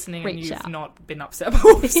 if you're listening and you've not been upset by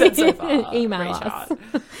what we've said so far, email us.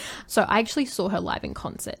 So I actually saw her live in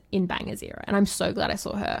concert in Bangers era, and I'm so glad I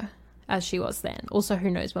saw her as she was then. Also, who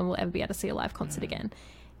knows when we'll ever be able to see a live concert again.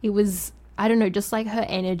 It was, I don't know, just like her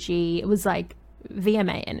energy. It was like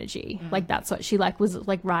VMA energy. Like that's what she was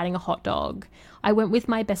like riding a hot dog. I went with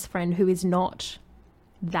my best friend who is not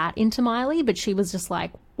that into Miley, but she was just like,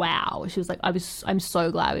 wow. She was like, I'm so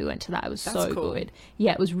glad we went to that. It was so cool. Good.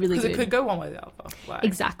 Yeah, it was really good. Because it could go one way or the other. Like.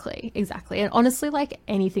 Exactly. And honestly, like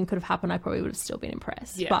anything could have happened. I probably would have still been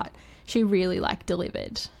impressed. Yeah. But she really like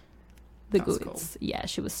delivered the goods. Cool. Yeah,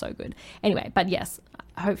 she was so good. Anyway, but yes,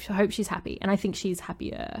 I hope she's happy. And I think she's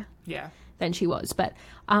happier than she was. But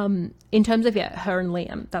in terms of, her and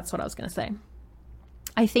Liam, that's what I was going to say.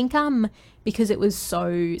 I think because it was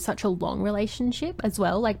such a long relationship as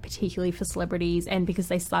well, like particularly for celebrities, and because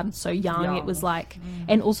they started so young. It was like,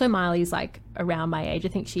 and also Miley's like around my age. I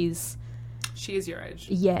think she is your age.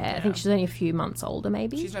 Yeah, I think she's only a few months older,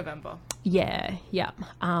 maybe. She's November. Yeah.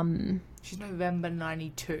 She's November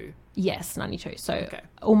 92. Yes, 92. So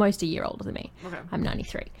almost a year older than me. Okay. I'm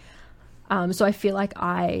 93. So I feel like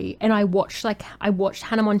I watched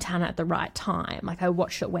Hannah Montana at the right time. Like I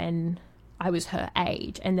watched it when I was her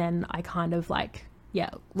age, and then I kind of like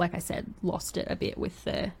I said, lost it a bit with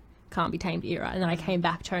the Can't Be Tamed era, and then I came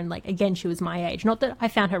back to her, and like again she was my age. Not that I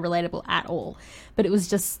found her relatable at all, but it was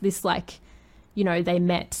just this like, they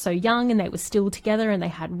met so young and they were still together and they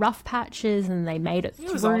had rough patches and they made it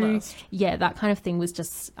through. Was honest. Yeah, that kind of thing was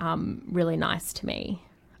just really nice to me,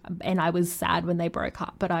 and I was sad when they broke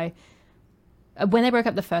up, but when they broke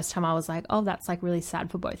up the first time, I was like, oh, that's like really sad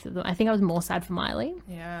for both of them. I think I was more sad for Miley.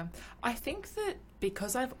 Yeah. I think that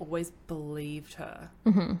because I've always believed her,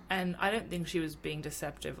 and I don't think she was being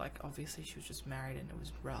deceptive. Like, obviously she was just married and it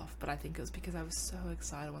was rough, but I think it was because I was so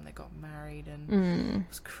excited when they got married, and it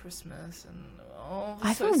was Christmas, and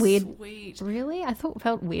I felt weird. Sweet. Really? I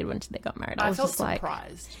felt weird when they got married. I was felt just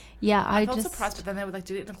surprised. Like, yeah, I felt surprised, but then they were like,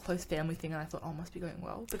 did it in a close family thing, and I thought, oh, it must be going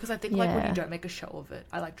well, because I think like when you don't make a show of it,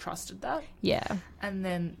 I like trusted that. Yeah. And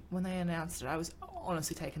then when they announced it, I was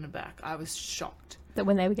honestly taken aback. I was shocked that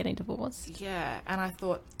when they were getting divorced. Yeah, and I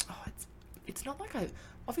thought, it's not like I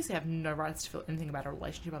obviously have no rights to feel anything about a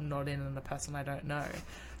relationship I'm not in and a person I don't know,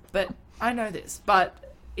 but I know this.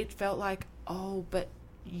 But it felt like, but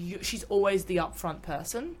she's always the upfront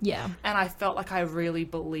person. Yeah. And I felt like I really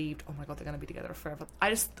believed, oh my God, they're going to be together forever.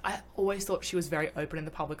 I always thought she was very open in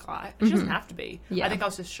the public eye. She doesn't have to be. Yeah. I think I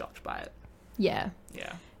was just shocked by it. Yeah.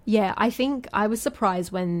 Yeah. Yeah, I think I was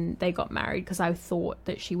surprised when they got married because I thought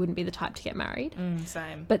that she wouldn't be the type to get married.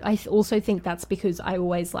 Same. But I also think that's because I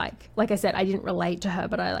always like I said, I didn't relate to her,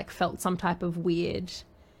 but I like felt some type of weird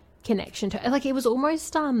connection to her. Like it was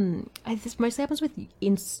almost this mostly happens with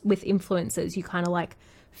influencers. You kind of like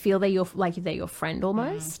feel they're your friend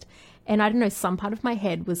almost. And I don't know, some part of my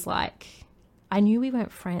head was like, I knew we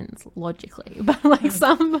weren't friends logically, but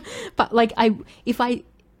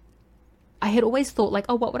I had always thought like,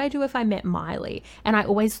 oh, what would I do if I met Miley? And I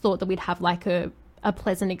always thought that we'd have like a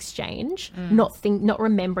pleasant exchange, not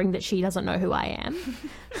remembering that she doesn't know who I am.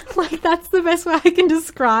 Like that's the best way I can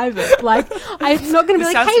describe it. Like I'm not going to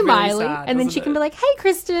be like, hey really Miley, sad, and then she can be like, hey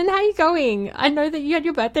Kristen, how you going? I know that you had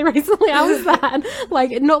your birthday recently. How was that?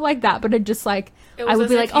 Like not like that, but it just like I would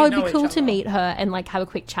be like, oh, it'd be cool to meet her and like have a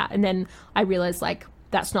quick chat. And then I realized like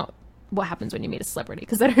that's not what happens when you meet a celebrity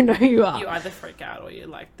because they don't know who you are. You either freak out or you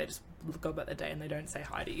like they just go about their day and they don't say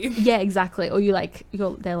hi to you. Yeah, exactly. Or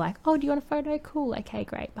they're like, oh, do you want a photo? Cool. Okay,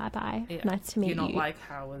 great. Bye bye. Yeah. Nice to meet you. You're not like,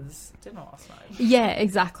 how was dinner last night? Yeah,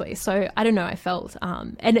 exactly. So I don't know. I felt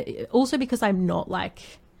and also because I'm not like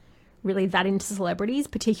really that into celebrities,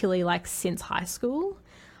 particularly like since high school,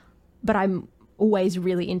 but I'm always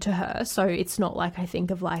really into her. So it's not like I think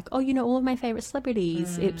of like, oh, all of my favorite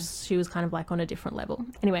celebrities. She was kind of like on a different level.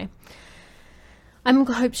 Anyway, I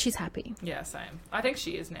hope she's happy. Yeah, same. I think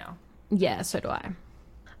she is now. Yeah, so do I.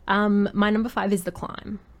 My number 5 is The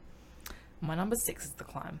Climb. My number 6 is The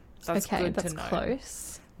Climb. So that's okay, good that's to know.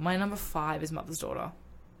 Close. My number 5 is Mother's Daughter.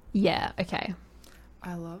 Yeah, okay.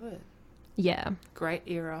 I love it. Yeah. Great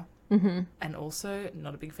era. Mm-hmm. And also,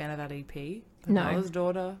 not a big fan of that EP. But No. Mother's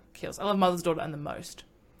Daughter kills. I love Mother's Daughter and the most.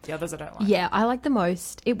 The others I don't like. Yeah, I like the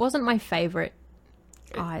most. It wasn't my favourite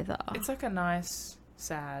either. It's like a nice,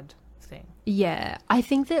 sad thing. Yeah, I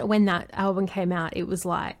think that when that album came out, it was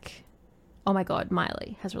like, oh my god,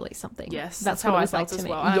 Miley has released something. Yes, that's how what it I was felt like to as me.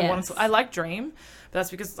 well. And Yes. I like Dream, but that's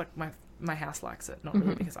because like my house likes it, not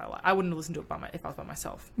really because I wouldn't listen to it if I was by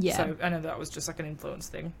myself. Yeah. So I know that was just like an influence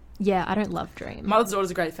thing. Yeah, I don't love Dream. Mother's Daughter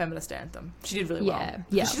is a great feminist anthem. She did really well.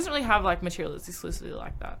 Yeah. She doesn't really have like material that's exclusively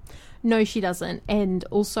like that. No, she doesn't. And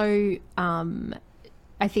also,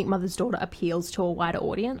 I think Mother's Daughter appeals to a wider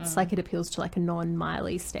audience. Like, it appeals to like a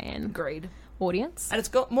non-Miley stan Agreed. audience. And it's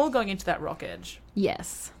got more going into that rock edge.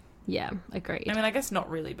 Yes. Yeah, agreed. I mean, I guess not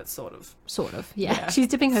really, but sort of. Sort of. Yeah. Yeah. She's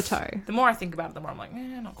dipping her toe. The more I think about it, the more I'm like,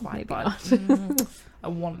 not quite. Maybe but not. I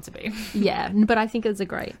want it to be. Yeah, but I think it's a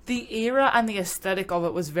great. The era and the aesthetic of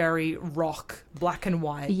it was very rock, black and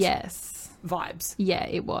white Yes. vibes. Yeah,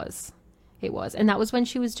 it was. It was. And that was when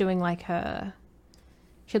she was doing like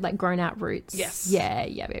she had like grown out roots. Yes. Yeah.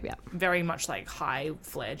 Very much like high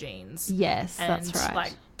flare jeans. Yes, And that's right.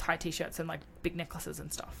 like tight t-shirts and like big necklaces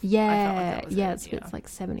and stuff. I felt like Yeah. that was Yeah, it, it's like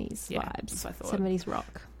 70s Yeah, vibes. that's what I thought. 70s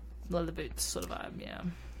rock. Leather boots sort of vibe, yeah.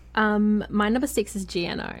 My number 6 is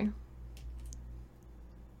GNO.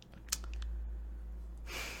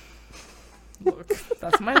 Look,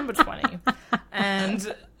 that's my number 20.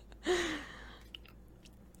 And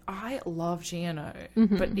I love GNO,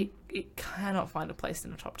 but it cannot find a place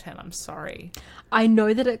in the top 10. I'm sorry. I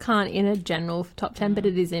know that it can't in a general top 10, but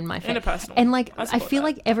it is in my In a personal. And like, I I support feel that.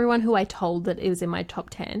 like everyone who I told that it was in my top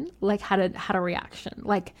 10, like had a reaction.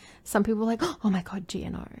 Like some people were like, oh my God,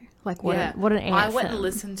 GNO. Like what an anthem. I went and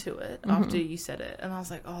listened to it after you said it, and I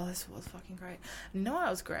was like, oh, this was fucking great. You know what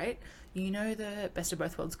was great? You know the Best of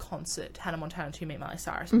Both Worlds concert, Hannah Montana 2 Meet Miley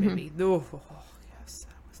Cyrus movie? Oh, yes,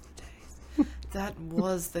 that was the days. That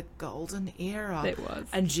was the golden era. It was.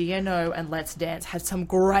 And GNO and Let's Dance had some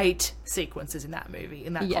great sequences in that movie,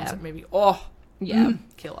 in that Yeah. concert movie. Oh, Yeah.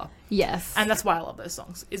 killer. Yes. And that's why I love those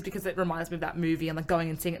songs, is because it reminds me of that movie and like going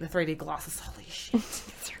and seeing it in the 3D glasses. Holy shit.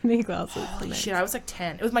 3D glasses. Holy shit, I was like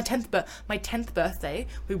 10. It was my 10th birthday.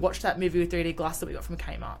 We watched that movie with 3D glasses that we got from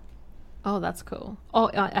Kmart. Oh, that's cool.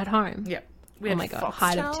 Oh, at home. Yeah. We Oh had my God, Foxtel.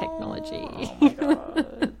 height of technology. Oh my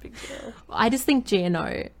God, big deal. I just think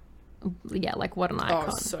GNO, yeah, like what an icon.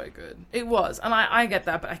 Oh, so good. It was. And I get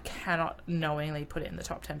that, but I cannot knowingly put it in the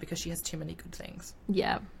top 10 because she has too many good things.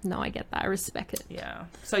 Yeah, no, I get that. I respect it. Yeah.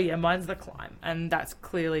 So yeah, mine's The Climb. And that's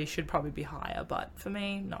clearly should probably be higher, but for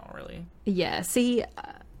me, not really. Yeah, see,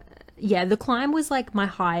 yeah, The Climb was like my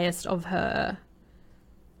highest of her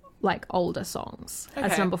like older songs.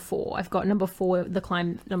 As Okay. number 4. I've got number 4, The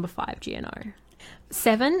Climb, number 5, GNO.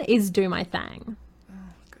 7 is Do My Thang.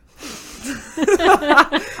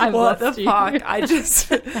 I've What the lost you. fuck? I just...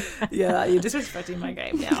 yeah, you're disrespecting my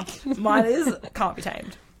game now. Mine is Can't Be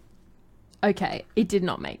Tamed. Okay, it did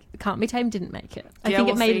not make. Can't Be Tamed didn't make it. I Yeah, think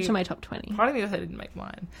we'll it made it see. to my top 20. Part of me also didn't make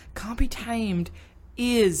mine. Can't Be Tamed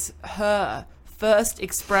is her first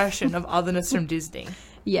expression of otherness from Disney.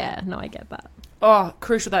 Yeah, no, I get that. Oh,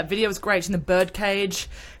 crucial. That video was great. She's in the birdcage.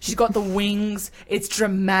 She's got the wings. It's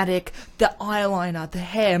dramatic. The eyeliner, the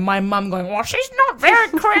hair. My mum going, well, she's not very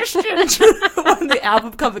Christian. When the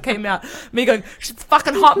album cover came out, me going, she's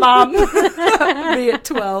fucking hot, mum. Me at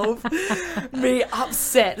 12. Me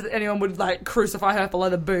upset that anyone would like crucify her for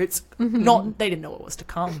leather boots. Not, they didn't know what was to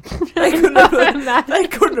come. They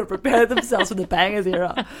couldn't have prepared themselves for the Bangers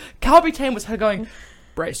era. Can't Be Tamed was her going,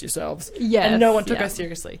 brace yourselves. Yes, and no one took yeah. her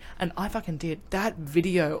seriously. And I fucking did. That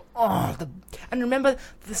video, and remember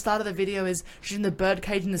the start of the video is she's in the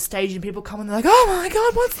birdcage in the stage and people come and they're like, oh my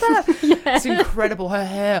God, what's that? It's incredible. Her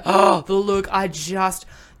hair, the look,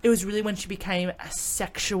 it was really when she became a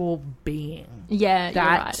sexual being. Yeah, you're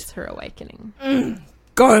That- right. It's her awakening.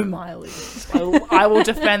 Go, Miley. I will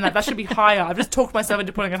defend that. That should be higher. I've just talked myself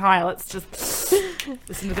into putting it higher. Let's just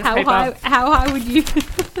listen to this How paper. high would you...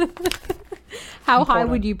 How high Important.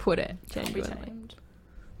 would you put it, Can't Be genuinely? Tamed.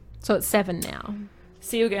 So it's 7 now.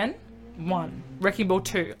 See You Again, 1. Wrecking Ball,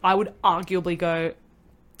 2. I would arguably go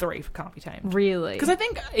 3 for Can't Be Tamed. Really? Because I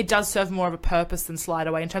think it does serve more of a purpose than Slide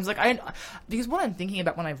Away in terms of because what I'm thinking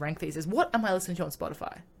about when I rank these is what am I listening to on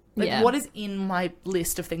Spotify? Like Yeah. what is in my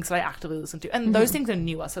list of things that I actively listen to? And those things are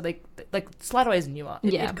newer, so they like Slide Away is newer.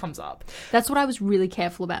 Yeah. It comes up. That's what I was really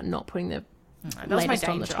careful about, not putting the That was my latest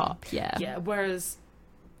on the danger. top. Yeah. Yeah, whereas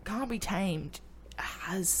Can't Be Tamed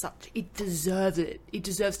it deserves it. It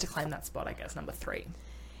deserves to claim that spot, I guess, number 3.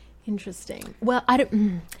 Interesting. Well,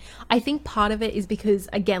 I think part of it is because,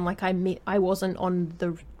 again, like I wasn't on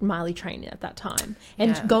the Miley train at that time,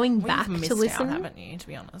 and Yeah. going Well, back you've to missed listen, out, haven't you? To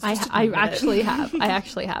be honest, I Just I admit it. actually have. I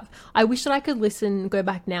actually have. I wish that I could go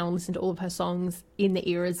back now and listen to all of her songs in the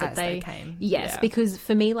eras that As they came. Yes, Yeah. because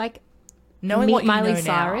for me, like, Knowing Meet what you Miley know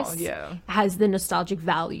Cyrus now, yeah. has the nostalgic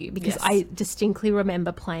value because Yes. I distinctly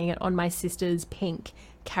remember playing it on my sister's pink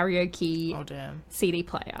karaoke Oh damn. CD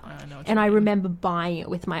player, I know what and you I mean. remember buying it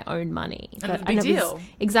with my own money. And it was a big deal.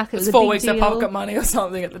 Exactly, it was It's a 4 big weeks deal. of pocket money or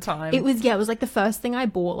something at the time. It was, yeah, it was like the first thing I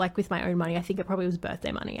bought, like, with my own money. I think it probably was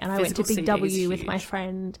birthday money. And I went to Physical Big CD W is with my huge.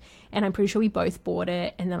 friend, and I'm pretty sure we both bought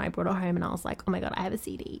it. And then I brought it home, and I was like, oh my God, I have a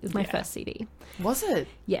CD. It was my Yeah. first CD. Was it?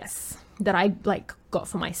 Yes. That I, like, got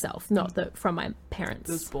for myself, not from my parents.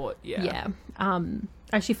 It was bought, yeah. Yeah.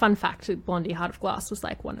 Actually, fun fact, Blondie Heart of Glass was,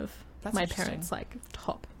 like, one of That's my interesting. parents, like,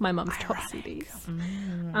 my mum's top Ironic.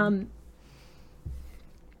 CDs.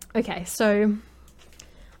 Okay, so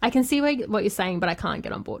I can see what you're saying, but I can't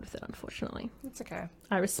get on board with it, unfortunately. It's okay.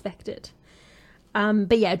 I respect it.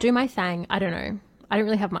 But yeah, Do My Thang, I don't know. I don't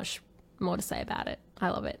really have much more to say about it. I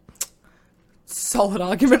love it. Solid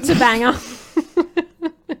argument. It's a banger.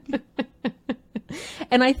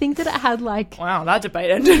 And I think that it had, like... Wow, that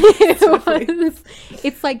debate ended.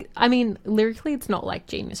 It's like, I mean, lyrically it's not like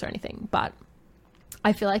genius or anything, but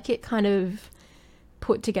I feel like it kind of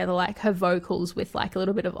put together, like, her vocals with, like, a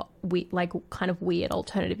little bit of like kind of weird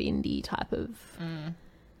alternative indie type of...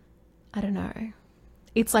 I don't know.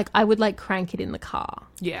 It's like I would, like, crank it in the car.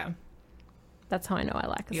 Yeah. That's how I know I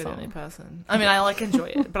like a You're the song. only person. I mean, I like enjoy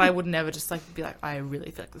it, but I would never just like be like, I really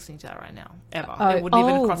feel like listening to that right now. Ever. Oh, It wouldn't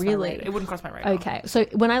even oh, cross my really? radar. It wouldn't cross my radar. Okay, so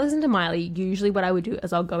when I listen to Miley, usually what I would do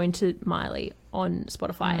is I'll go into Miley on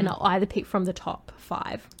Spotify and I'll either pick from the top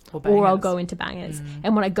 5 or I'll bangers. go into bangers.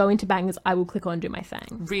 And when I go into bangers, I will click on Do My Thang.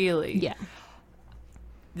 Really? Yeah.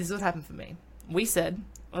 This is what happened for me. We said,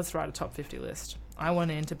 let's write a top 50 list. I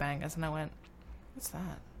went into bangers and I went, what's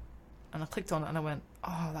that? And I clicked on it and I went,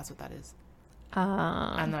 oh, that's what that is.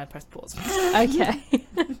 And then I pressed pause. Okay.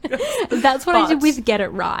 That's what I did But- with Get It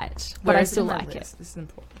Right, but Where I is still in my like it. list? This is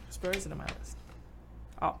important. Where is it on my list?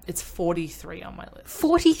 Oh, it's 43 on my list.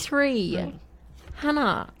 43. Mm.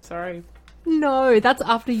 Hannah. Sorry. No, that's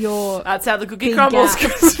after your... That's how the cookie Big crumbles.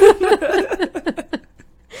 gap.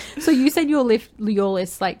 So you said your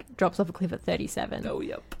list, like, drops off a cliff at 37. Oh,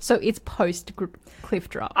 yep. So it's post cliff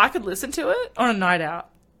drop. I could listen to it on a night out.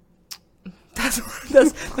 That's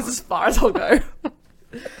as far as I'll go.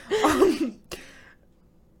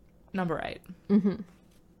 Number 8. Mm-hmm.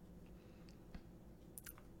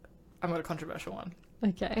 I've got a controversial one.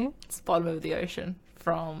 Okay. It's Bottom of the Ocean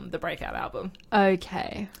from the Breakout album.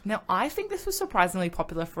 Okay. Now, I think this was surprisingly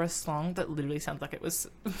popular for a song that literally sounds like it was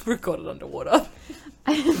recorded underwater.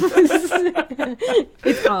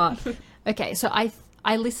 It's art. Okay, so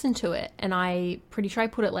I listened to it and I pretty sure I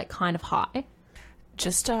put it, like, kind of high.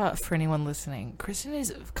 Just for anyone listening, Kristen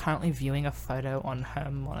is currently viewing a photo on her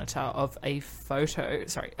monitor of a photo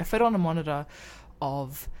on a monitor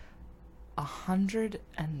of 100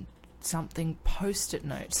 and something post-it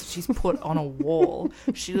notes that she's put on a wall.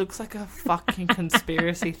 She looks like a fucking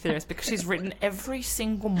conspiracy theorist because she's written every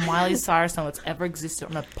single Miley Cyrus song that's ever existed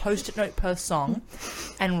on a post-it note per song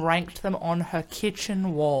and ranked them on her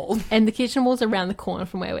kitchen wall. And the kitchen wall's around the corner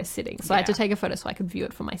from where we're sitting, so I had to Yeah. take a photo so I could view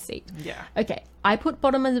it from my seat. Yeah. Okay, I put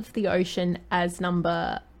Bottom of the Ocean as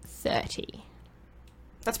number 30.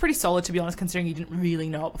 That's pretty solid, to be honest, considering you didn't really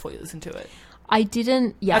know it before you listened to it. I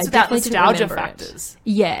didn't... Yeah, That's I without definitely didn't nostalgia remember it. factors.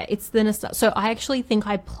 Yeah, it's the nostalgia. So I actually think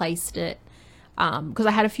I placed it because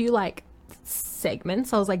I had a few, like,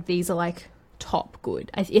 segments. I was like, these are, like, top good.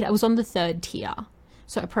 It was on the 3rd tier,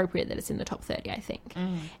 so appropriate that it's in the top 30, I think.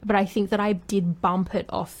 But I think that I did bump it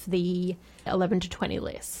off the 11 to 20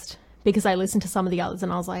 list because I listened to some of the others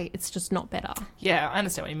and I was like, it's just not better. Yeah, I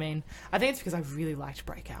understand what you mean. I think it's because I really liked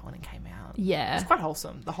Breakout when it came out. Yeah. It's quite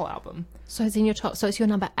wholesome, the whole album. So it's in your top. So it's your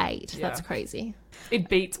number 8. Yeah. That's crazy. It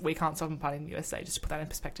beats We Can't Stop and Party in the USA, just to put that in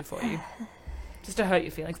perspective for you. Just to hurt your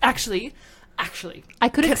feelings. Actually, I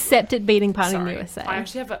could accept it beating Party in the sorry. USA. I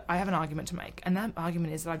actually have an argument to make, and that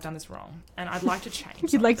argument is that I've done this wrong, and I'd like to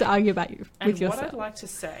change. You'd like to something. argue about you And with yourself. what I'd like to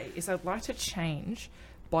say is I'd like to change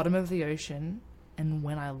Bottom of the Ocean and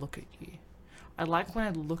When I Look at You. I like When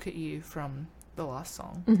I Look at You from the last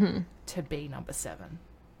song to be number 7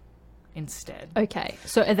 instead. Okay,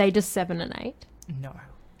 so are they just 7 and 8? No.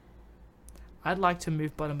 I'd like to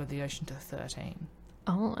move Bottom of the Ocean to 13.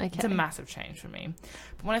 Oh, okay. It's a massive change for me.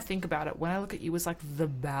 But when I think about it, When I Look at You was like the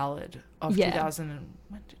ballad of Yeah. 2000.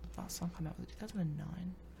 When did the last song come out? Was it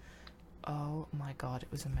 2009? Oh my god,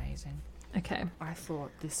 it was amazing. Okay. I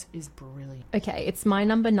thought, this is brilliant. Okay, it's my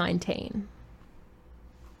number 19.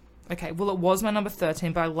 Okay, well, it was my number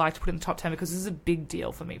 13, but I like to put it in the top 10 because this is a big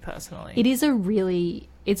deal for me personally.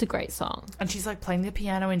 It's a great song. And she's like playing the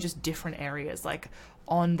piano in just different areas, like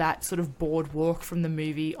on that sort of boardwalk from the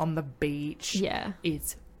movie, on the beach. Yeah.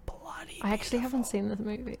 It's bloody I actually beautiful. haven't seen this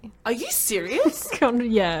movie. Are you serious?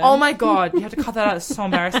 Yeah. Oh my god, you have to cut that out. It's so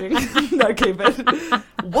embarrassing. No, keep it.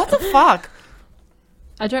 What the fuck?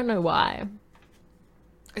 I don't know why.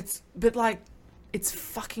 It's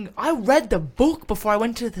fucking... I read the book before I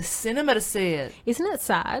went to the cinema to see it. Isn't it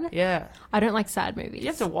sad? Yeah. I don't like sad movies. You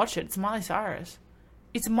have to watch it. It's Miley Cyrus.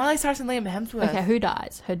 It's Miley Cyrus and Liam Hemsworth. Okay, who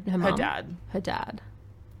dies? Her mum? Her dad. Her dad.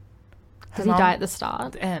 Her Does he mum die at the start?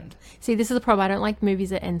 At the end. See, this is the problem. I don't like movies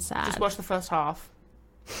that end sad. Just watch the first half.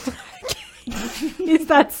 Is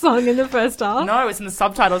that song in the first half? No, it's in the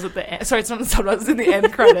subtitles at the end. Sorry, it's not in the subtitles. It's in the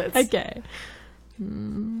end credits. Okay.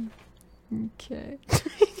 Okay.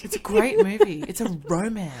 It's a great movie. It's a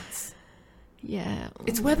romance. Yeah.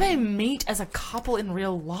 It's where they meet as a couple in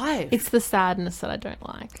real life. It's the sadness that I don't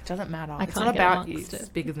like. It doesn't matter. I It's can't not get about you. amongst It's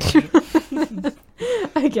it. bigger than you.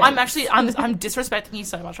 Okay. I'm disrespecting you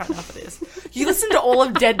so much right now for this. You listened to all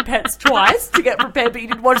of Dead Pets twice to get prepared, but you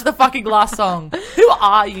didn't watch the fucking last song. Who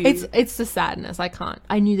are you? It's the sadness. I can't.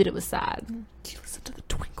 I knew that it was sad. You listened to the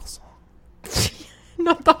Twinkle song.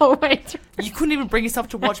 Not the whole way through. You couldn't even bring yourself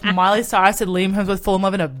to watch Miley Cyrus and Liam Hemsworth fall in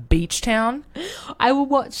love in a beach town. I will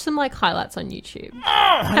watch some like highlights on YouTube.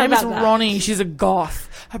 Her name is about that? Ronnie. She's a goth.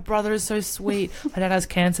 Her brother is so sweet. Her dad has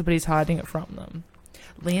cancer, but he's hiding it from them.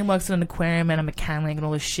 Liam works in an aquarium and a mechanic and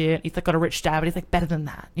all this shit. He's like got a rich dad, but he's like better than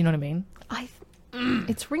that. You know what I mean?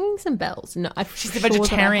 It's ringing some bells. No, She's a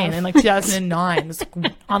vegetarian in like 2009. It's like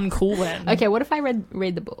uncool then. Okay, what if I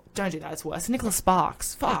read the book? Don't do that. It's worse. Nicholas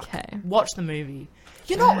Sparks. Fuck. Okay. Watch the movie.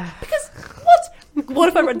 You're not because what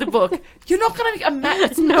if I read the book? You're not going to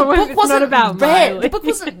imagine. No, the book it's wasn't not about read. Miley. The book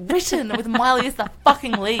wasn't written with Miley as the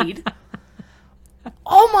fucking lead.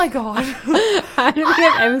 Oh my god. I don't think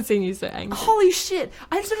I've ever seen you so angry. Holy shit.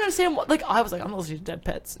 I just don't understand what, like, I was like, I'm not listening to Dead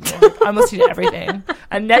Pets. And you're like, I'm listening to everything.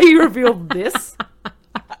 And now you revealed this.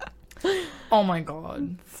 Oh my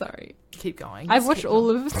god. Sorry. Keep going. I've watched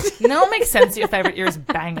all of Now it makes sense that your favourite year is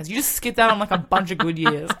bangers. You just skipped out on like a bunch of good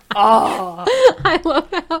years. Oh. I love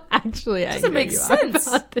how actually angry Doesn't make you sense.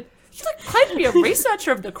 are about this. You like claim to be a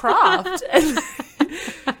researcher of the craft. And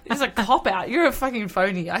it's a cop out. You're a fucking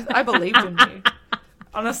phony. I believed in you.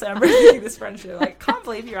 Honestly, I'm ruining this friendship. Like, can't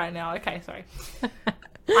believe you right now. Okay, sorry.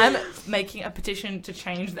 I'm making a petition to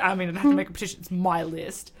change. I mean, I have to make a petition. It's my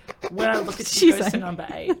list. When I look at you, it goes to number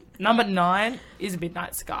 8. Number 9 is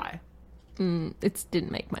Midnight Sky. It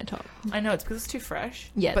didn't make my top. I know, it's because it's too fresh.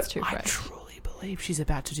 Yeah, but it's too fresh. I truly believe she's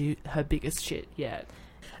about to do her biggest shit yet.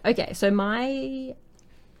 Okay, so my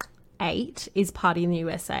 8 is Party in the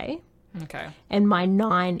USA. Okay. And my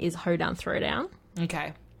 9 is Hoedown Throwdown.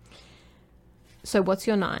 Okay. So what's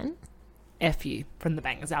your 9? F You from the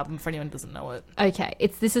Bangers album, for anyone who doesn't know it. Okay,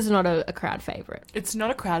 this is not a crowd favourite. It's not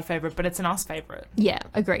a crowd favourite, but it's an us favourite. Yeah,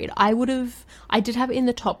 agreed. I did have it in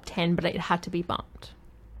the top 10, but it had to be bumped.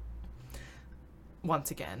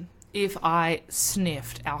 Once again, if I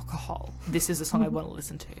sniffed alcohol, this is a song I want to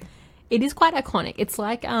listen to. It is quite iconic. It's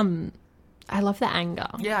like, I love the anger.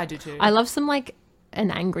 Yeah, I do too. I love some, like,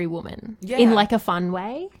 an angry woman. Yeah. In, like, a fun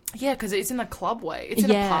way. Yeah, because it's in a club way. It's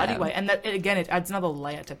in a party way. And that, again, it adds another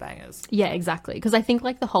layer to Bangers. Yeah, exactly. Because I think,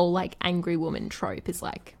 like, the whole, like, angry woman trope is,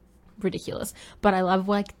 like, ridiculous. But I love,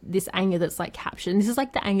 like, this anger that's, like, captured. And this is,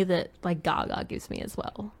 like, the anger that, like, Gaga gives me as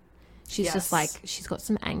well. She's just, like, she's got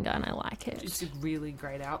some anger and I like it. It's a really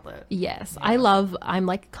great outlet. Yes. Yeah. I'm,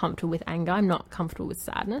 like, comfortable with anger. I'm not comfortable with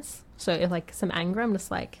sadness. So, if, like, some anger, I'm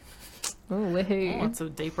just like, oh, woohoo. Oh, it's a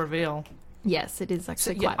deep reveal. Yes, it is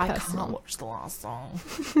actually So, yeah, quite I personal. can't watch the last song.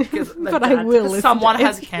 But I will listen Someone to it.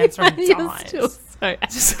 has cancer and You're dies. still so It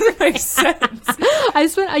just doesn't make sense. I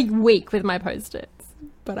spent a week with my post-its,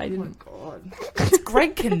 but I didn't. Oh my god. It's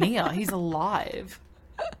Greg Kinnear. He's alive.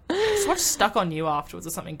 Just watch Stuck on You afterwards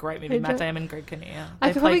or something. Great movie. Matt Damon and Greg Kinnear. I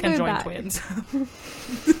They could play probably go conjoined back. twins.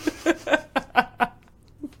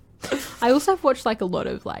 I also have watched like a lot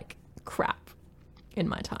of like crap in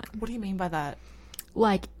my time. What do you mean by that?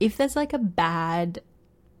 Like if there's like a bad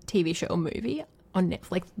TV show or movie on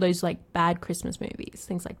Netflix, like those like bad Christmas movies,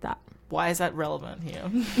 things like that. Why is that relevant here?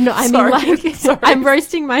 No, I Sorry. mean like Sorry. I'm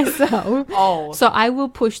roasting myself. Oh. So I will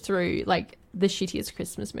push through like the shittiest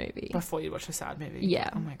Christmas movie. Before you watch a sad movie. Yeah.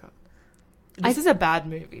 Oh my god. This is a bad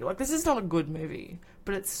movie. Like, this is not a good movie.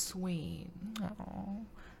 But it's sweet. Oh.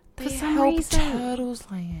 They For some help reason-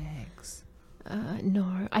 turtles lay eggs.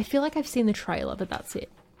 No, I feel like I've seen the trailer, but that's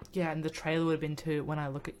it. Yeah, and the trailer would have been to When I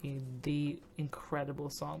Look at You, the incredible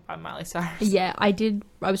song by Miley Cyrus. Yeah, I did.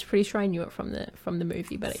 I was pretty sure I knew it from the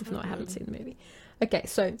movie, but even though I haven't seen the movie. Okay,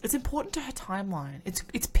 so it's important to her timeline.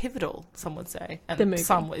 It's pivotal, some would say, and the movie.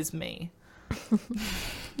 some is me.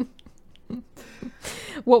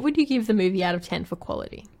 What would you give the movie out of 10 for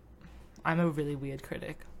quality? I'm a really weird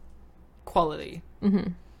critic. Quality.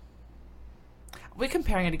 Mm-hmm. We're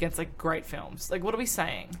comparing it against like great films. Like, what are we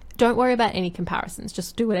saying? Don't worry about any comparisons.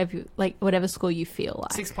 Just do whatever score you feel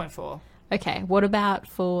like. 6.4. Okay, what about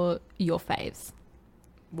for your faves?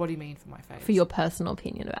 What do you mean for my faves? For your personal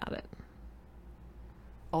opinion about it.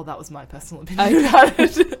 Oh, that was my personal opinion about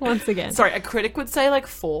it. Once again. Sorry, a critic would say like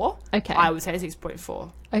 4. Okay. I would say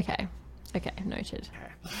 6.4. Okay, noted.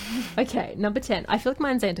 Okay, number 10. I feel like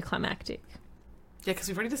mine's anticlimactic. Yeah, because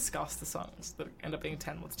we've already discussed the songs that end up being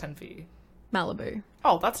 10. What's 10 for you? Malibu.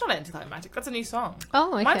 Oh, that's not anticlimactic. That's a new song.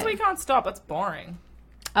 Oh, okay. Mine's We Can't Stop. That's boring.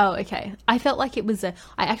 Oh, okay. I felt like it was I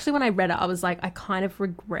actually, when I read it, I was like, I kind of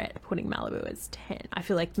regret putting Malibu as 10. I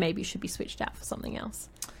feel like maybe it should be switched out for something else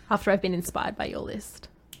after I've been inspired by your list.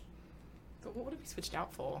 But what would it be switched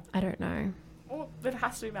out for? I don't know. Well, it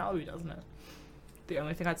has to be Malibu, doesn't it? The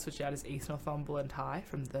only thing I'd switch out is East Northumberland High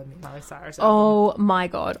from the Miley Cyrus album. Oh my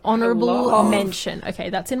god. Honourable mention. Okay,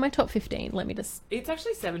 that's in my top 15. Let me just... It's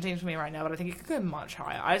actually 17 for me right now, but I think it could go much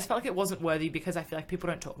higher. I just felt like it wasn't worthy because I feel like people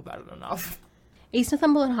don't talk about it enough. East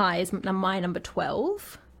Northumberland High is my number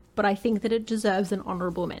 12, but I think that it deserves an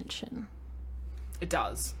honourable mention. It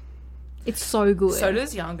does. It's so good. So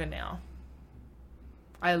does Younger Now.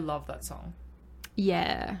 I love that song.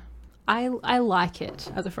 Yeah. I like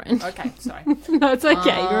it as a friend. Okay, sorry. No, it's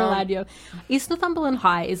okay. You're allowed your... East Northumberland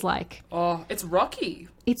High is like... Oh, it's rocky.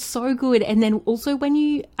 It's so good. And then also when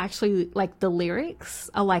you actually... Like, the lyrics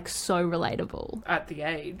are, like, so relatable. At the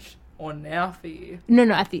age. Or now for you.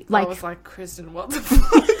 No, at the... Like... I was like, Kristen, what the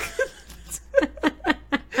fuck?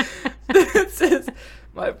 It says,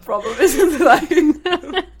 my problem isn't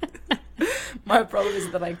that my problem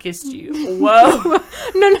is that I kissed you. Whoa.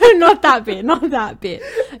 No, not that bit. Not that bit.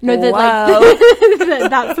 No, that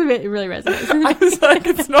that's the bit that really resonates. I was like,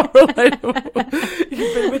 it's not relatable.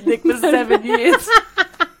 You've been with Nick for 7 years.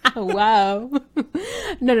 Wow.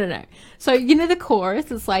 No. So, you know the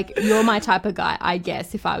chorus? It's like, you're my type of guy, I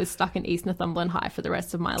guess, if I was stuck in East Northumberland High for the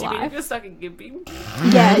rest of my Do you mean life. if you're stuck in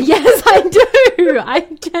Gimpy? Yeah, yes, I do. I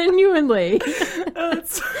genuinely.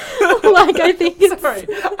 Like, I think it's... Sorry,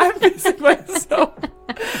 I'm missing myself.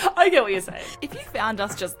 I get what you're saying. If you found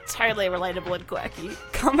us just totally relatable and quirky,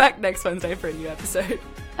 come back next Wednesday for a new episode.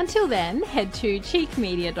 Until then, head to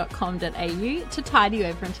cheekmedia.com.au to tide you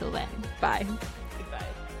over until then. Bye.